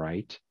redemption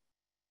right,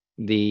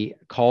 the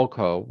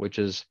callco, which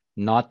is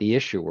not the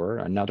issuer,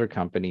 another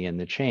company in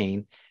the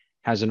chain,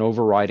 has an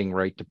overriding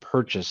right to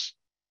purchase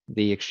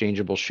the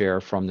exchangeable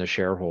share from the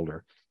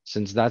shareholder.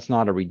 Since that's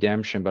not a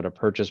redemption, but a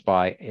purchase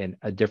by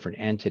a different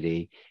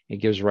entity, it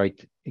gives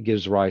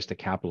rise to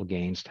capital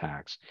gains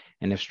tax.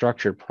 And if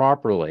structured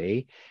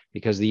properly,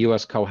 because the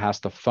U.S. Co has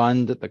to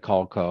fund the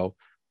callco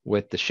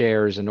with the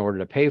shares in order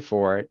to pay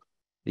for it,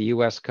 the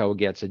U.S. Co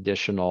gets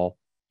additional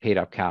paid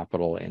up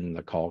capital in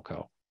the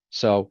callco.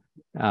 So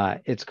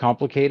it's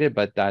complicated,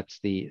 but that's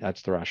the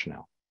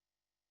rationale.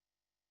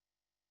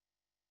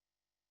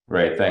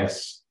 Great,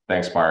 thanks,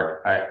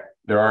 Mark.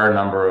 There are a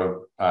number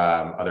of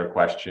other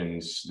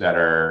questions that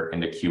are in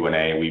the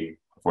Q&A. We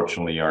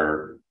unfortunately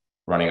are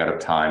running out of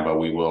time, but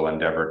we will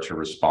endeavor to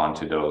respond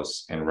to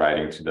those in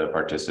writing to the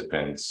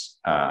participants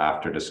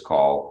after this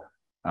call.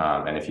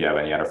 And if you have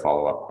any other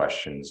follow-up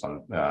questions,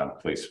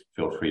 please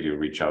feel free to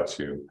reach out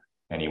to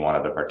any one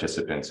of the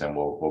participants and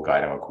we'll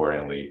guide them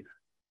accordingly.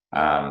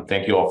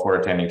 Thank you all for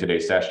attending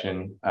today's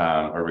session.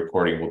 A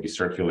recording will be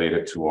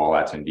circulated to all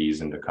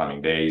attendees in the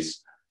coming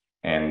days.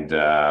 And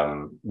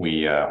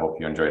we hope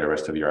you enjoy the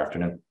rest of your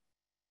afternoon.